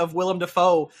shot of Willem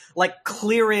Dafoe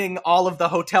clearing all of the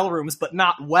hotel rooms, but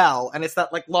not well. And it's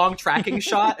that long tracking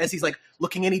shot as he's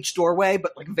looking in each doorway,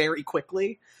 but very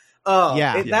quickly.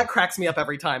 That cracks me up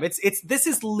every time. This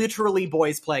is literally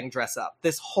boys playing dress up.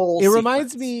 This whole It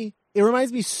reminds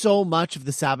me so much of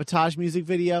the Sabotage music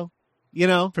video,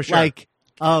 For sure.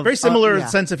 Very similar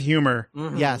sense of humor.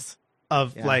 Mm-hmm. Yes.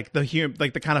 Of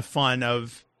the kind of fun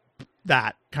of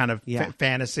that kind of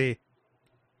fantasy.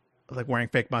 Wearing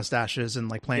fake mustaches and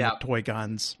playing with toy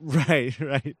guns.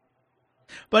 Right.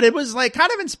 But it was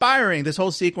kind of inspiring, this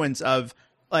whole sequence of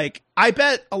I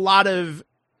bet a lot of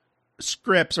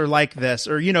scripts are like this,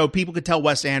 or people could tell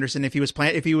Wes Anderson if he was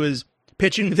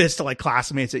pitching this to like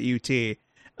classmates at UT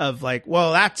of like,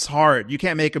 well, that's hard. You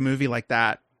can't make a movie like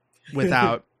that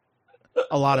without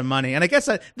a lot of money. And I guess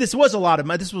this was a lot of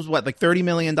money. This was what, like $30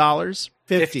 million?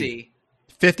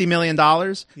 $50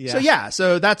 million. Yeah.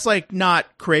 So that's like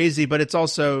not crazy, but it's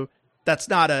also, that's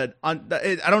not I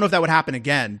don't know if that would happen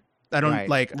again. I don't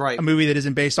Right. a movie that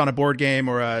isn't based on a board game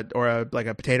or a like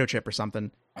a potato chip or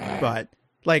something. But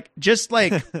like, just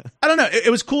like, I don't know.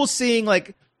 It was cool seeing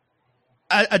like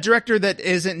a director that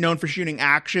isn't known for shooting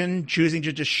action choosing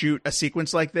to just shoot a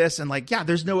sequence like this. And like, yeah,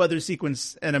 there's no other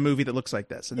sequence in a movie that looks like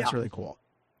this. And that's really cool.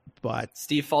 But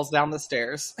Steve falls down the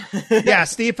stairs. yeah,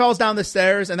 Steve falls down the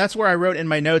stairs. And that's where I wrote in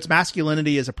my notes,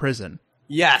 masculinity is a prison.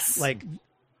 Yes. Like,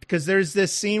 because there's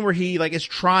this scene where he like is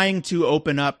trying to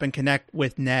open up and connect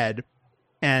with Ned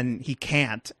and he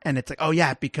can't. And it's like, oh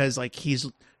yeah, because like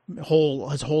his whole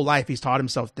life, he's taught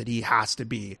himself that he has to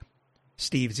be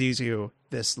Steve Zissou,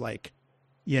 this like,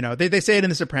 they say it in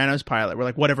the Sopranos pilot where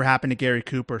like, whatever happened to Gary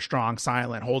Cooper, strong,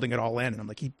 silent, holding it all in. And I'm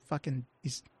like, he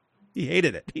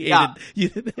hated it.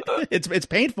 It's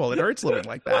painful. It hurts living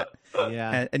like that.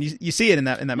 Yeah. And you see it in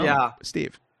that moment,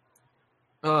 Steve.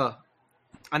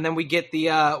 And then we get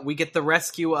the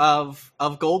rescue of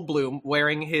Goldblum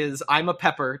wearing his "I'm a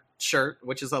Pepper" shirt,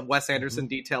 which is a Wes Anderson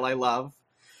detail I love.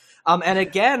 And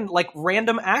again, like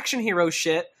random action hero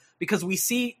shit, because we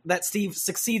see that Steve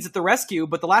succeeds at the rescue,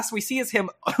 but the last we see is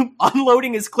him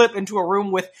unloading his clip into a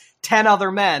room with 10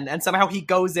 other men, and somehow he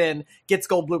goes in, gets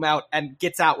Goldblum out, and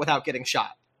gets out without getting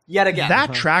shot. Yet again.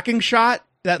 That tracking shot,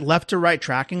 that left to right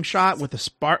tracking shot with the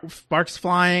sparks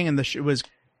flying, and it was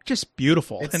just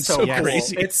beautiful. It's so cool.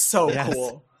 Crazy. It's so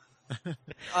cool.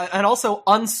 And also,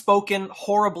 unspoken,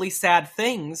 horribly sad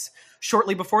things.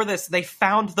 Shortly before this, they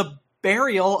found the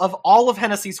burial of all of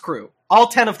Hennessy's crew. All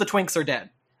 10 of the Twinks are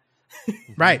dead.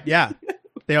 Right, yeah.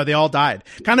 They all died.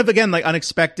 Kind of, again, like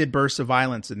unexpected bursts of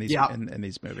violence in these in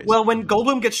these movies. Well, when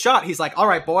Goldblum gets shot, he's like, all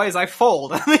right, boys, I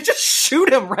fold. And they just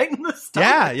shoot him right in the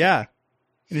stomach. Yeah.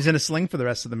 And he's in a sling for the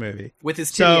rest of the movie. With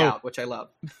his titty out, which I love.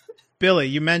 Billy,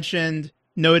 you mentioned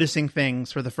noticing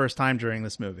things for the first time during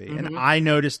this movie. Mm-hmm. And I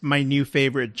noticed my new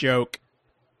favorite joke,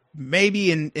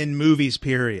 maybe in movies,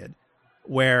 period,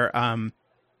 where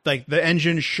like the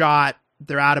engine shot,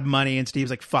 they're out of money, and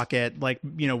Steve's like, fuck it. Like,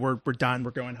 we're done.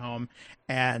 We're going home.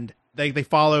 And they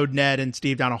followed Ned and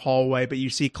Steve down a hallway, but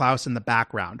you see Klaus in the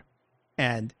background.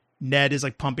 And Ned is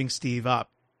like pumping Steve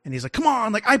up. And he's like, come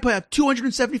on, like I put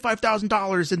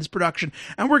 $275,000 in this production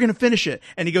and we're going to finish it.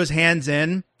 And he goes hands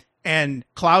in, and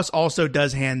Klaus also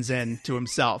does hands in to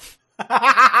himself.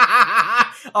 I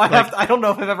don't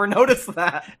know if I've ever noticed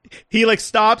that. He like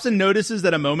stops and notices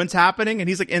that a moment's happening, and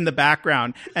he's like in the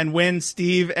background. And when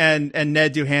Steve and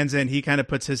Ned do hands in, he kind of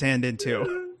puts his hand in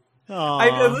too.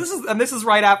 This is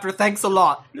right after "Thanks a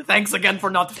lot, thanks again for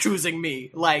not choosing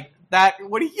me." Like that.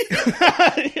 What do you?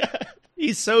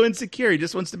 He's so insecure. He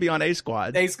just wants to be on A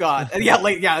Squad. A Squad. And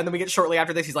and then we get shortly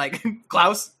after this. He's like,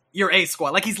 Klaus, you're A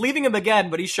Squad. Like he's leaving him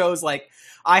again, but he shows like,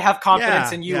 I have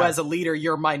confidence in you as a leader.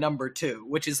 You're my number 2,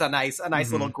 which is a nice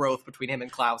little growth between him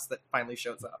and Klaus that finally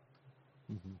shows up.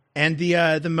 Mm-hmm. And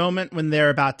the moment when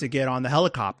they're about to get on the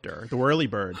helicopter, the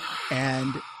whirlybird,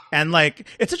 and like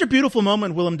it's such a beautiful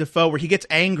moment, Willem Dafoe, where he gets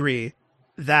angry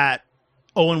that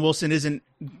Owen Wilson isn't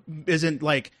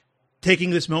like taking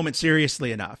this moment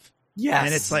seriously enough. Yes,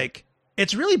 and it's like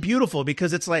it's really beautiful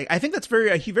because it's like I think that's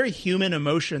a very human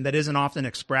emotion that isn't often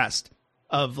expressed.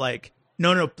 Of like,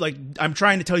 no, like I'm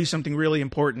trying to tell you something really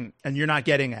important and you're not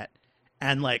getting it,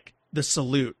 and like the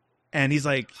salute. And he's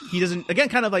like, he doesn't, again,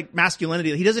 kind of like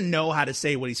masculinity. He doesn't know how to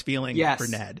say what he's feeling for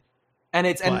Ned. And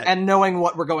and knowing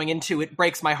what we're going into, it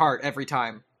breaks my heart every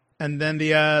time. And then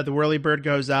the whirlybird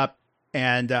goes up,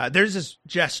 and there's this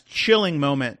just chilling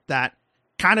moment that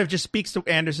kind of just speaks to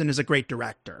Anderson as a great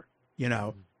director,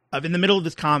 of in the middle of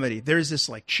this comedy. There's this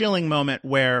like chilling moment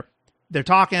where they're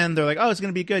talking, they're like, oh, it's going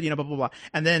to be good, blah, blah, blah.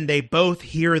 And then they both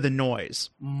hear the noise.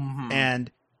 Mm-hmm.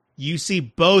 And you see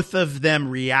both of them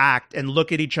react and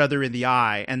look at each other in the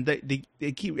eye. And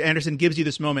Anderson gives you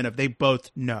this moment of they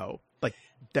both know, like,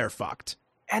 they're fucked.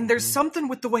 And there's something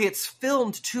with the way it's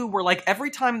filmed, too, where, like, every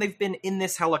time they've been in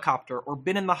this helicopter or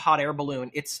been in the hot air balloon,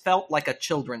 it's felt like a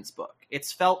children's book.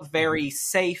 It's felt very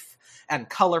safe and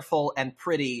colorful and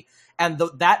pretty. And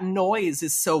that noise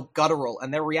is so guttural,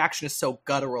 and their reaction is so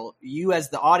guttural. You, as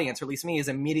the audience, or at least me, is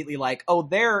immediately like, oh,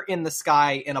 they're in the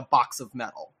sky in a box of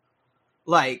metal.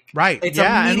 Like, right. It's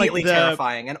immediately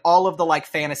terrifying, and all of the, like,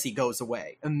 fantasy goes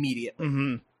away immediately.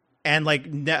 Mm-hmm. and like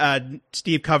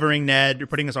Steve covering Ned or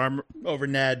putting his arm over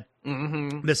Ned.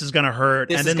 Mm-hmm. This is gonna hurt,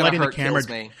 This and is then letting the hurt camera. kills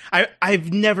me.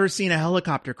 I've never seen a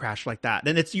helicopter crash like that,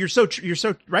 and you're so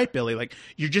right, Billy. Like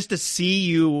you're just to see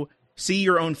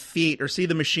your own feet or see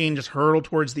the machine just hurtle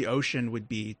towards the ocean would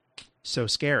be so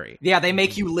scary. Yeah, they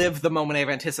make you live the moment of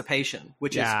anticipation,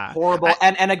 which is Yeah. horrible.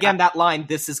 And again, that line,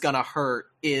 "This is gonna hurt,"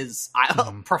 is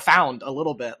profound a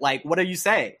little bit. Like, what do you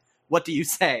say? What do you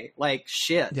say? Like,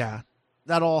 shit. Yeah.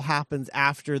 That all happens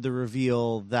after the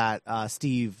reveal that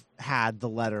Steve had the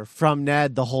letter from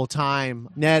Ned the whole time.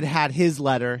 Ned had his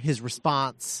letter, his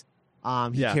response.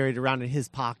 He carried it around in his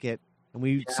pocket. And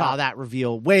we saw that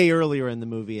reveal way earlier in the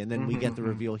movie. And then we get the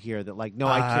reveal here that, like, no,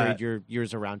 I carried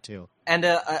yours around too. And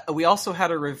we also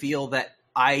had a reveal that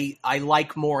I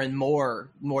like more and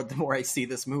more the more I see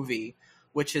this movie,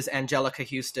 which is Anjelica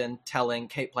Huston telling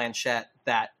Cate Blanchett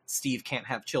that Steve can't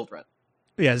have children.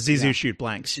 Yeah, Zizou shoot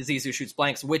blanks. Zizou shoots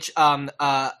blanks, which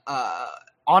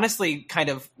honestly kind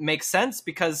of makes sense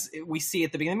because we see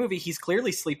at the beginning of the movie he's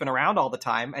clearly sleeping around all the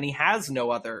time and he has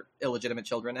no other illegitimate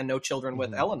children and no children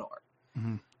with Eleanor.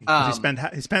 Mm-hmm.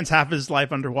 He spends half his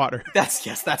life underwater. That's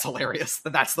hilarious.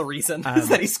 That's the reason is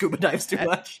that he scuba dives too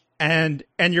much. And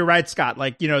you're right, Scott.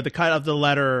 Like, you know, the cut of the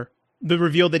letter, the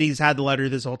reveal that he's had the letter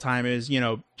this whole time is, you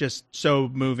know, just so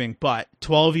moving. But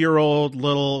 12-year-old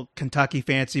little Kentucky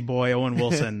fancy boy Owen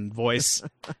Wilson voice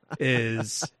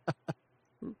is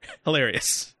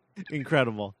hilarious.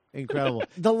 Incredible.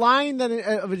 The line that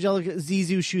of Angelica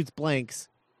Zizou shoots blanks,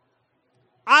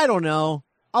 I don't know.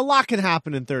 A lot can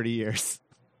happen in 30 years.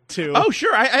 Too. Oh,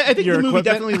 sure. I think the movie equipment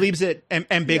definitely leaves it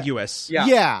ambiguous.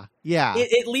 Yeah.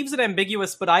 It leaves it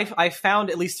ambiguous, but I found,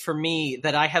 at least for me,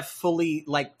 that I have fully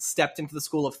like stepped into the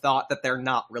school of thought that they're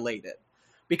not related.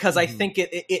 Because I think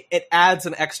it adds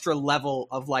an extra level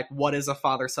of like, what is a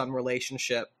father-son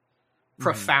relationship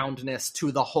profoundness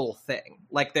to the whole thing.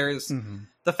 Like there's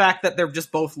the fact that they're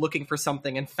just both looking for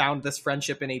something and found this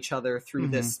friendship in each other through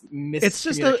this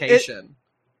miscommunication.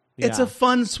 It's a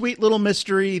fun, sweet little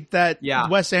mystery that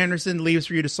Wes Anderson leaves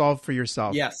for you to solve for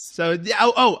yourself. Yes. So,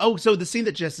 so the scene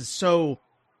that just is so,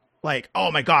 like, oh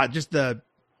my God, just the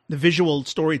visual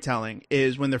storytelling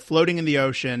is when they're floating in the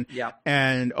ocean. Yeah.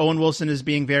 And Owen Wilson is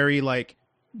being very, like,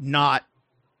 not,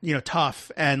 you know,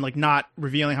 tough and, like, not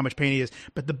revealing how much pain he is.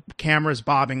 But the camera's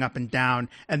bobbing up and down.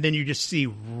 And then you just see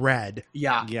red.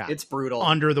 Yeah. It's brutal.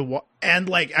 Under the water. And,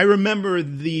 like, I remember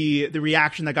the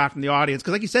reaction that got from the audience.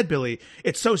 Because, like you said, Billy,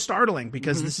 it's so startling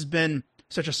because this has been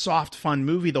such a soft, fun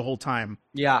movie the whole time.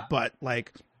 Yeah. But,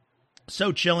 like,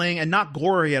 so chilling and not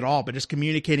gory at all, but just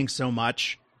communicating so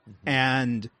much.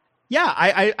 And, yeah,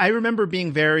 I remember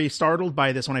being very startled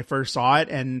by this when I first saw it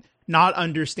and not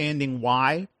understanding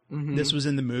why this was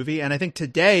in the movie. And I think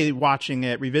today, watching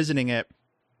it, revisiting it,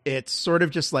 it's sort of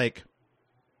just like,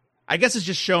 I guess it's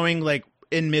just showing, like,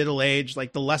 in middle age,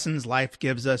 like the lessons life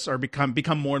gives us are become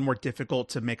more and more difficult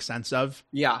to make sense of.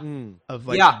 Yeah. Of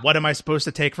like, what am I supposed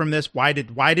to take from this? Why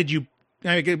did you,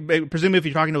 I mean, presumably if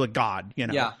you're talking to like God, you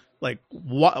know, like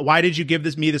why did you give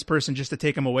this person just to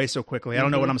take him away so quickly? I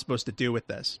don't know what I'm supposed to do with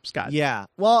this, Scott. Yeah.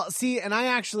 Well, see, and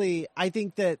I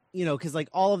think that, you know, cause like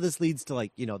all of this leads to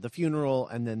like, you know, the funeral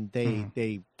and then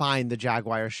they find the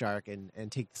jaguar shark and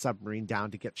take the submarine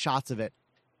down to get shots of it.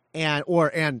 And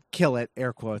kill it,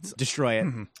 air quotes, destroy it.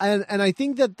 And I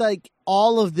think that like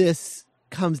all of this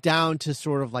comes down to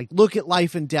sort of like look at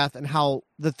life and death and how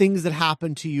the things that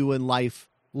happen to you in life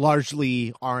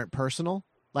largely aren't personal.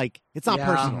 Like it's not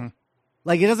personal.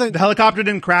 Like it doesn't. The helicopter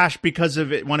didn't crash because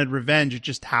of it wanted revenge. It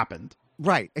just happened.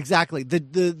 Right. Exactly.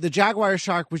 The jaguar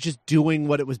shark was just doing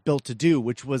what it was built to do,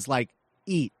 which was like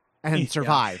eat and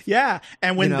survive. Yeah.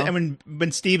 And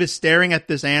when Steve is staring at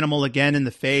this animal again in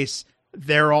the face,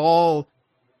 they're all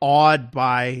awed,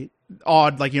 like,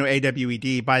 you know,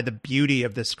 AWED, by the beauty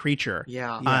of this creature.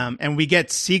 Yeah. And we get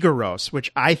Sigaros, which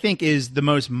I think is the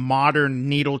most modern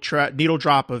needle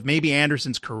drop of maybe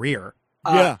Anderson's career.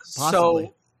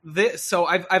 Possibly. So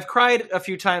I've cried a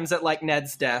few times at like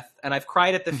Ned's death, and I've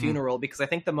cried at the funeral because I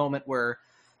think the moment where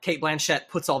Cate Blanchett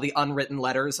puts all the unwritten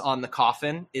letters on the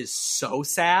coffin is so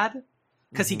sad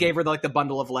because he gave her the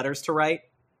bundle of letters to write.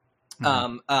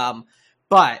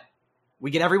 But we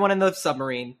get everyone in the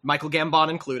submarine, Michael Gambon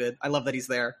included. I love that he's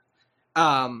there.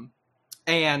 And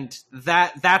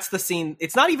that's the scene.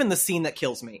 It's not even the scene that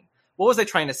kills me. What was I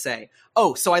trying to say?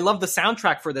 Oh, so I love the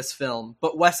soundtrack for this film,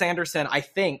 but Wes Anderson, I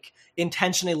think,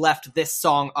 intentionally left this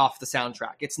song off the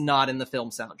soundtrack. It's not in the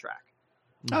film soundtrack.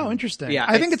 Oh, interesting. Yeah,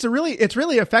 I think it's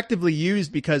really effectively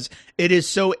used because it is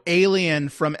so alien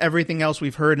from everything else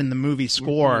we've heard in the movie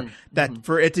score that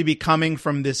for it to be coming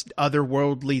from this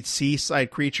otherworldly seaside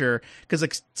creature, because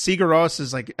like Sigur Rós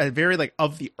is like a very like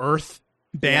of the earth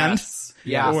band,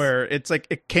 where it's like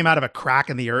it came out of a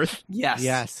crack in the earth.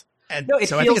 Yes. And no, it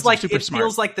so I think feels smart.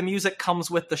 Feels like the music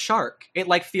comes with the shark. It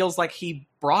like feels like he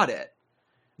brought it,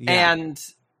 and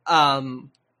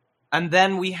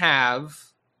then we have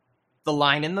the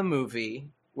line in the movie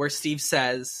where Steve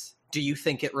says, "Do you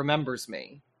think it remembers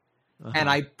me?" And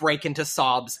I break into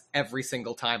sobs every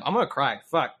single time. I'm gonna cry.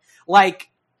 Fuck. Like,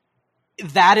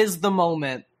 that is the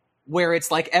moment where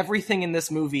it's like everything in this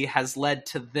movie has led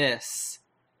to this,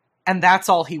 and that's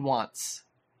all he wants.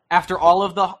 After all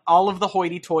of the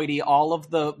hoity-toity, all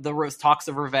of the talks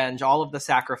of revenge, all of the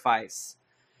sacrifice,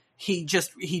 he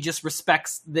just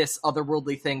respects this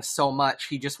otherworldly thing so much.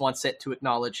 He just wants it to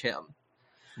acknowledge him.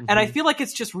 And I feel like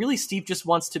it's just really Steve just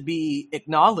wants to be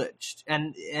acknowledged,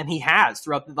 and he has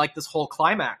throughout like this whole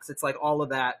climax. It's like all of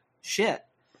that shit.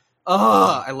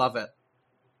 Ugh, I love it.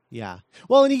 Yeah.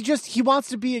 Well, and he wants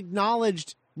to be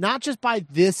acknowledged not just by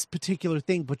this particular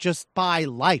thing, but just by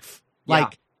life.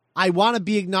 Like, I want to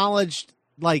be acknowledged.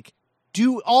 Like,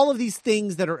 do all of these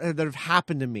things that have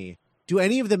happened to me, do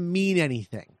any of them mean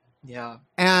anything? Yeah.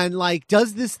 And like,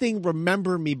 does this thing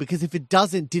remember me? Because if it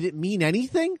doesn't, did it mean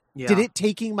anything? Yeah. Did it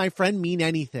taking my friend mean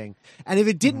anything? And if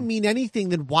it didn't mean anything,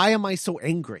 then why am I so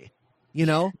angry? You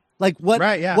know, like what?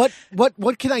 Right, yeah.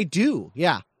 What can I do?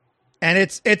 Yeah. And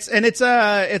it's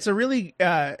a really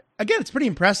again, it's pretty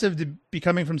impressive to be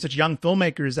coming from such young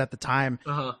filmmakers at the time,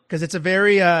 because it's a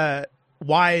very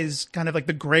wise kind of like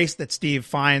the grace that Steve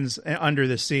finds under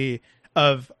the sea.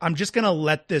 Of, I'm just going to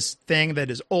let this thing that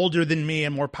is older than me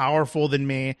and more powerful than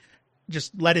me,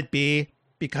 just let it be,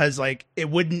 because like it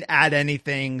wouldn't add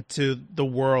anything to the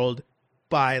world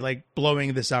by like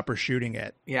blowing this up or shooting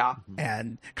it. Yeah.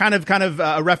 And kind of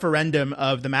a referendum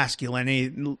of the masculinity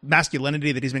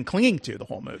that he's been clinging to the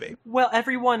whole movie. Well,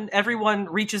 everyone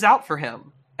reaches out for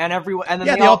him. And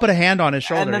then they all put a hand on his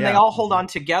shoulder. And then they all hold on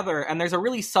together. And there's a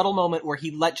really subtle moment where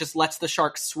he just lets the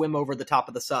shark swim over the top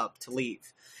of the sub to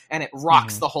leave. And it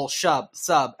rocks the whole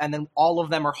sub, and then all of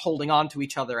them are holding on to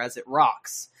each other as it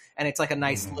rocks. And it's like a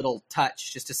nice little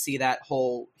touch just to see that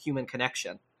whole human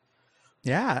connection.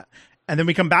 Yeah. And then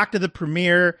we come back to the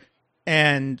premiere,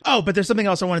 and but there's something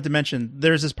else I wanted to mention.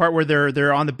 There's this part where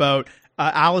they're on the boat.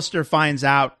 Alistair finds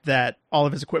out that all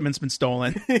of his equipment's been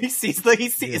stolen. He sees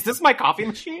is this my coffee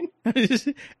machine?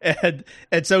 and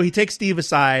so he takes Steve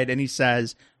aside and he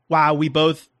says, "Wow, we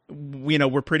both,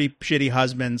 we're pretty shitty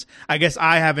husbands. I guess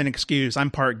I have an excuse. I'm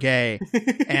part gay."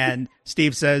 And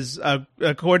Steve says,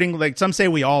 according, like some say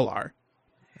we all are.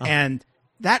 And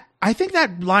that, I think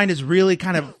that line is really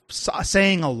kind of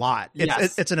saying a lot.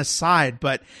 It's an aside,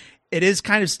 but it is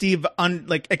kind of Steve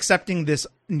accepting this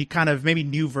kind of maybe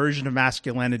new version of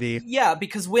masculinity. Yeah,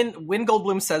 because when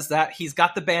Goldblum says that, he's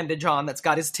got the bandage on that's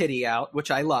got his titty out, which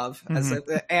I love.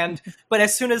 But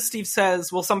as soon as Steve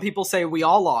says, well, some people say we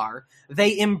all are,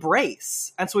 they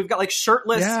embrace. And so we've got like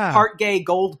shirtless, part gay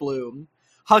Goldblum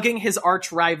hugging his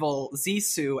arch rival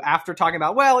Zissou after talking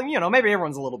about, well, maybe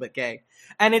everyone's a little bit gay.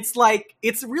 And it's like,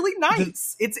 it's really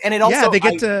nice. It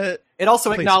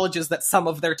also acknowledges that some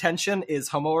of their tension is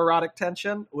homoerotic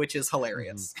tension, which is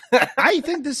hilarious. I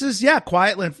think this is,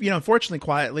 quietly, unfortunately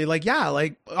quietly, like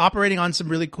operating on some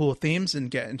really cool themes in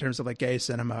terms of like gay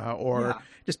cinema or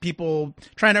just people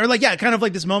trying to, or like, kind of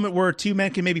like this moment where two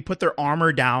men can maybe put their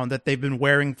armor down that they've been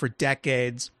wearing for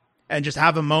decades and just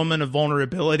have a moment of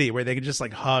vulnerability where they can just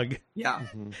like hug. Yeah.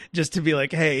 Just to be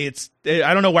like, hey,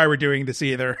 I don't know why we're doing this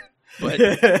either. But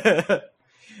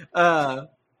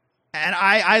and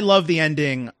I love the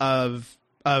ending of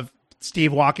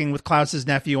Steve walking with Klaus's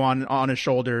nephew on his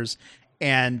shoulders,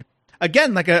 and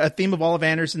again, like a theme of all of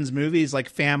Anderson's movies, like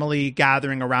family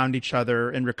gathering around each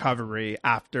other in recovery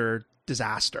after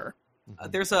disaster.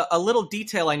 There's a little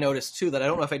detail I noticed too that I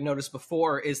don't know if I'd noticed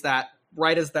before, is that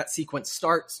right as that sequence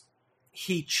starts,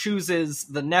 he chooses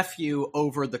the nephew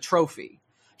over the trophy.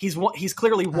 He's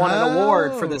clearly won an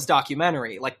award for this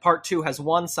documentary. Like part 2 has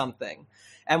won something.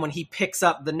 And when he picks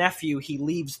up the nephew, he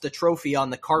leaves the trophy on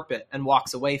the carpet and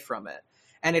walks away from it.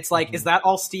 And it's like, is that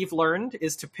all Steve learned,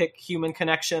 is to pick human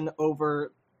connection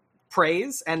over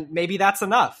praise? And maybe that's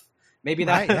enough. Maybe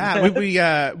that. Right,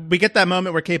 yeah. we get that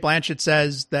moment where Cate Blanchett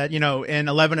says that, in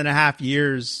 11 and a half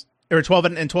years, or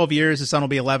 12 years, his son will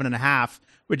be 11 and a half,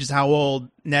 which is how old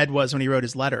Ned was when he wrote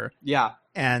his letter. Yeah.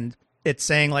 And it's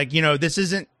saying like,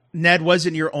 Ned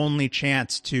wasn't your only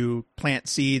chance to plant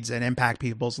seeds and impact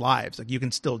people's lives. Like you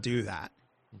can still do that.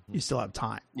 You still have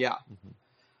time. Yeah.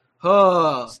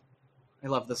 Oh, I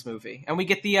love this movie. And we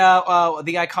get the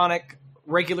iconic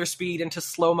regular speed into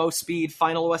slow-mo speed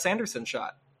final Wes Anderson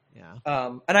shot.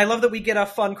 Yeah. And I love that we get a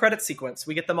fun credit sequence.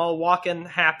 We get them all walking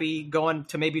happy, going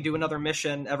to maybe do another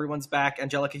mission. Everyone's back.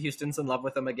 Angelica Houston's in love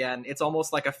with them again. It's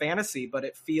almost like a fantasy, but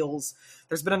it feels,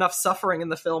 there's been enough suffering in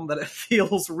the film that it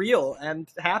feels real and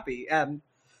happy. And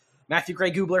Matthew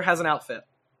Gray Gubler has an outfit.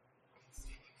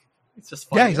 It's just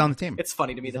funny. Yeah, he's on the team. It's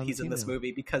funny to me that he's in this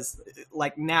movie because,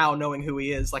 like, now knowing who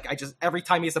he is, like, I just, every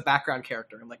time he's a background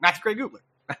character, I'm like, Matthew Gray Gubler.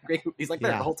 He's like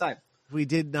there the whole time. We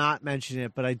did not mention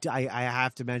it, but I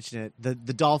have to mention it. The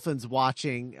Dolphins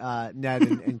watching Ned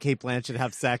and Cate Blanchett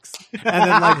have sex and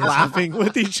then like laughing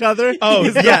with each other. Oh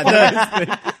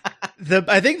yeah,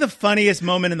 I think the funniest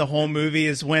moment in the whole movie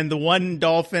is when the one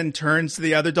dolphin turns to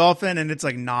the other dolphin and it's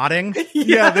like nodding.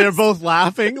 Yeah, they're both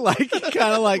laughing, like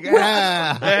kind of like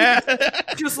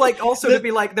just like also to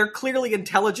be like they're clearly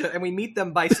intelligent, and we meet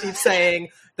them by Steve saying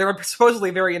they're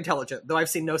supposedly very intelligent, though I've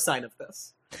seen no sign of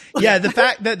this. Yeah, the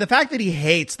fact that he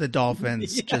hates the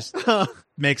dolphins just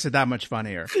makes it that much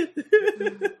funnier.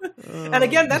 And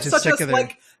again, that's such a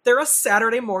like they're a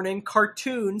Saturday morning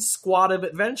cartoon squad of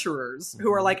adventurers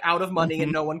who are like out of money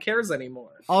and no one cares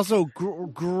anymore. Also,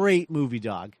 great movie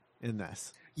dog in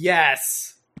this.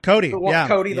 Yes, Cody.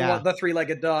 Cody, the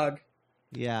three-legged dog.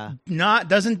 Yeah,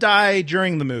 doesn't die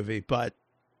during the movie, but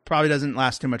probably doesn't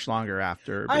last too much longer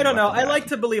after. I don't know. I like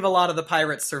to believe a lot of the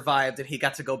pirates survived and he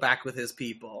got to go back with his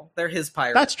people. They're his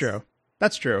pirates.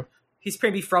 That's true. He's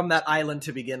maybe from that island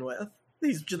to begin with.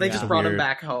 They just brought him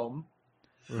back home.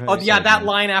 Right. Oh yeah, that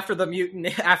line after the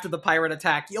mutant, after the pirate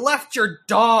attack. You left your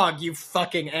dog, you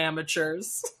fucking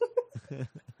amateurs.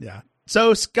 Yeah.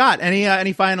 So Scott,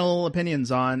 any final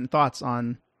thoughts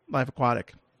on Life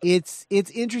Aquatic? It's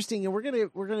interesting, and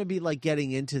we're gonna be like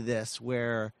getting into this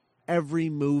where every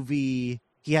movie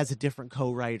he has a different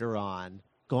co-writer on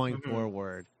going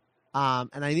forward. And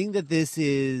I think that this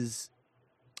is,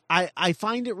 I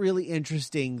find it really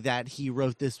interesting that he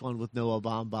wrote this one with Noah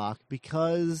Baumbach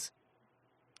because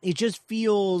it just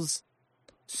feels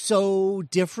so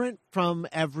different from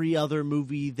every other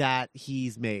movie that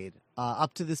he's made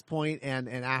up to this point and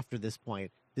after this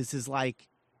point. This is like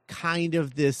kind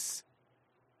of this,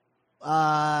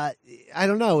 I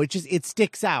don't know. It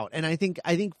sticks out. And I think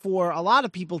for a lot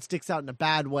of people it sticks out in a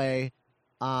bad way.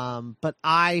 But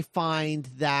I find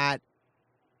that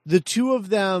the two of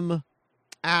them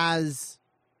as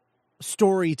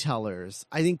storytellers,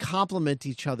 I think complement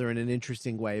each other in an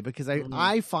interesting way because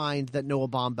I find that Noah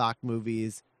Baumbach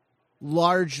movies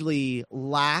largely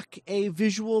lack a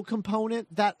visual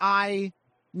component that I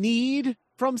need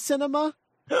from cinema.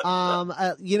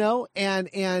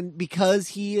 And because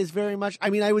he is very much, I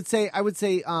mean, I would say,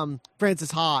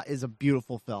 Frances Ha is a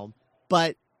beautiful film,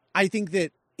 but I think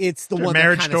that it's the one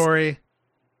Marriage Story.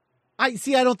 I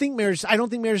don't think Marriage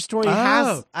Story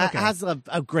has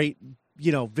a great,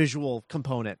 visual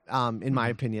component, in my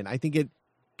opinion. I think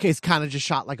it's kind of just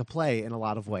shot like a play in a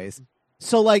lot of ways.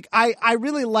 So like, I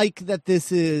really like that they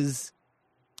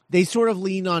sort of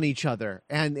lean on each other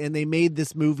and they made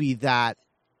this movie that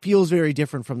feels very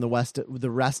different from the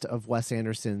rest of Wes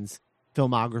Anderson's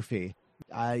filmography.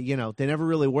 They never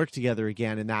really worked together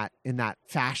again in that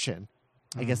fashion.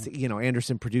 I guess,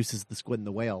 Anderson produces The Squid and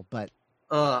the Whale, but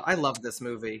I love this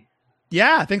movie.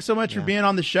 Yeah, thanks so much for being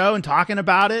on the show and talking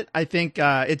about it. I think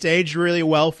it's aged really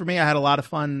well for me. I had a lot of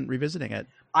fun revisiting it.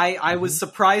 I was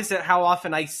surprised at how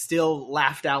often I still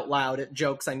laughed out loud at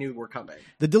jokes I knew were coming.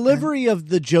 The delivery of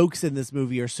the jokes in this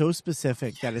movie are so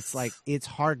specific that it's like, it's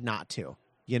hard not to,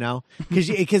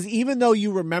 because even though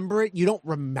you remember it, you don't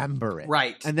remember it.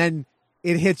 Right. And then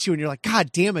it hits you and you're like,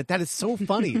 God damn it. That is so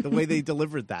funny the way they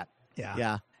delivered that. Yeah.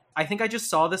 Yeah. I think I just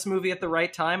saw this movie at the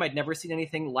right time. I'd never seen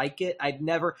anything like it. I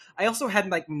also had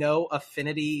like no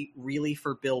affinity really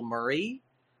for Bill Murray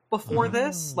before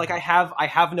this. Like I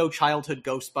have no childhood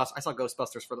Ghostbusters. I saw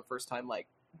Ghostbusters for the first time like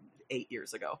 8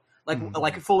 years ago,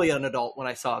 like fully an adult when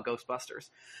I saw Ghostbusters.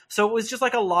 So it was just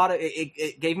like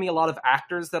it gave me a lot of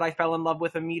actors that I fell in love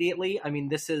with immediately. I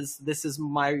mean,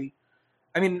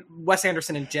 Wes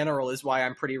Anderson in general is why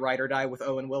I'm pretty ride or die with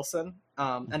Owen Wilson.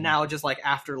 And now just like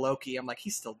after Loki, I'm like,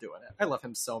 he's still doing it. I love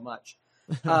him so much.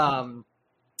 But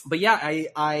yeah,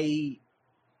 I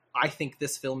think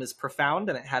this film is profound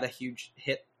and it had a huge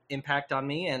impact on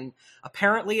me. And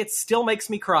apparently it still makes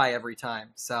me cry every time.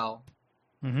 So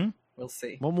we'll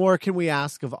see. What more can we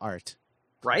ask of art?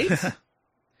 Right?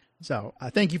 So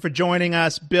thank you for joining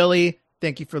us, Billy.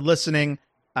 Thank you for listening.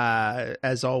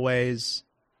 As always,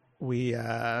 we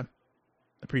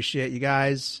appreciate you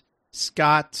guys.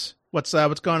 Scott, what's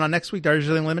going on next week?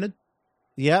 Darjeeling Limited?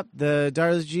 Yep, the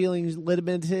Darjeeling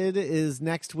Limited is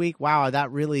next week. Wow,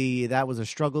 that was a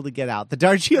struggle to get out. The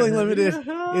Darjeeling Limited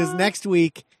is next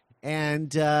week, and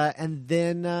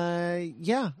then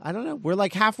I don't know. We're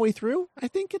like halfway through, I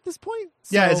think, at this point.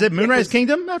 So, is it Moonrise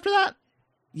Kingdom after that?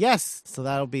 Yes, so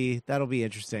that'll be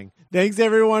interesting. Thanks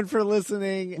everyone for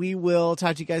listening. We will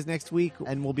talk to you guys next week,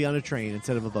 and we'll be on a train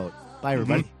instead of a boat. Bye,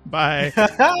 everybody. Bye.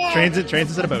 Trains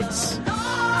instead of boats.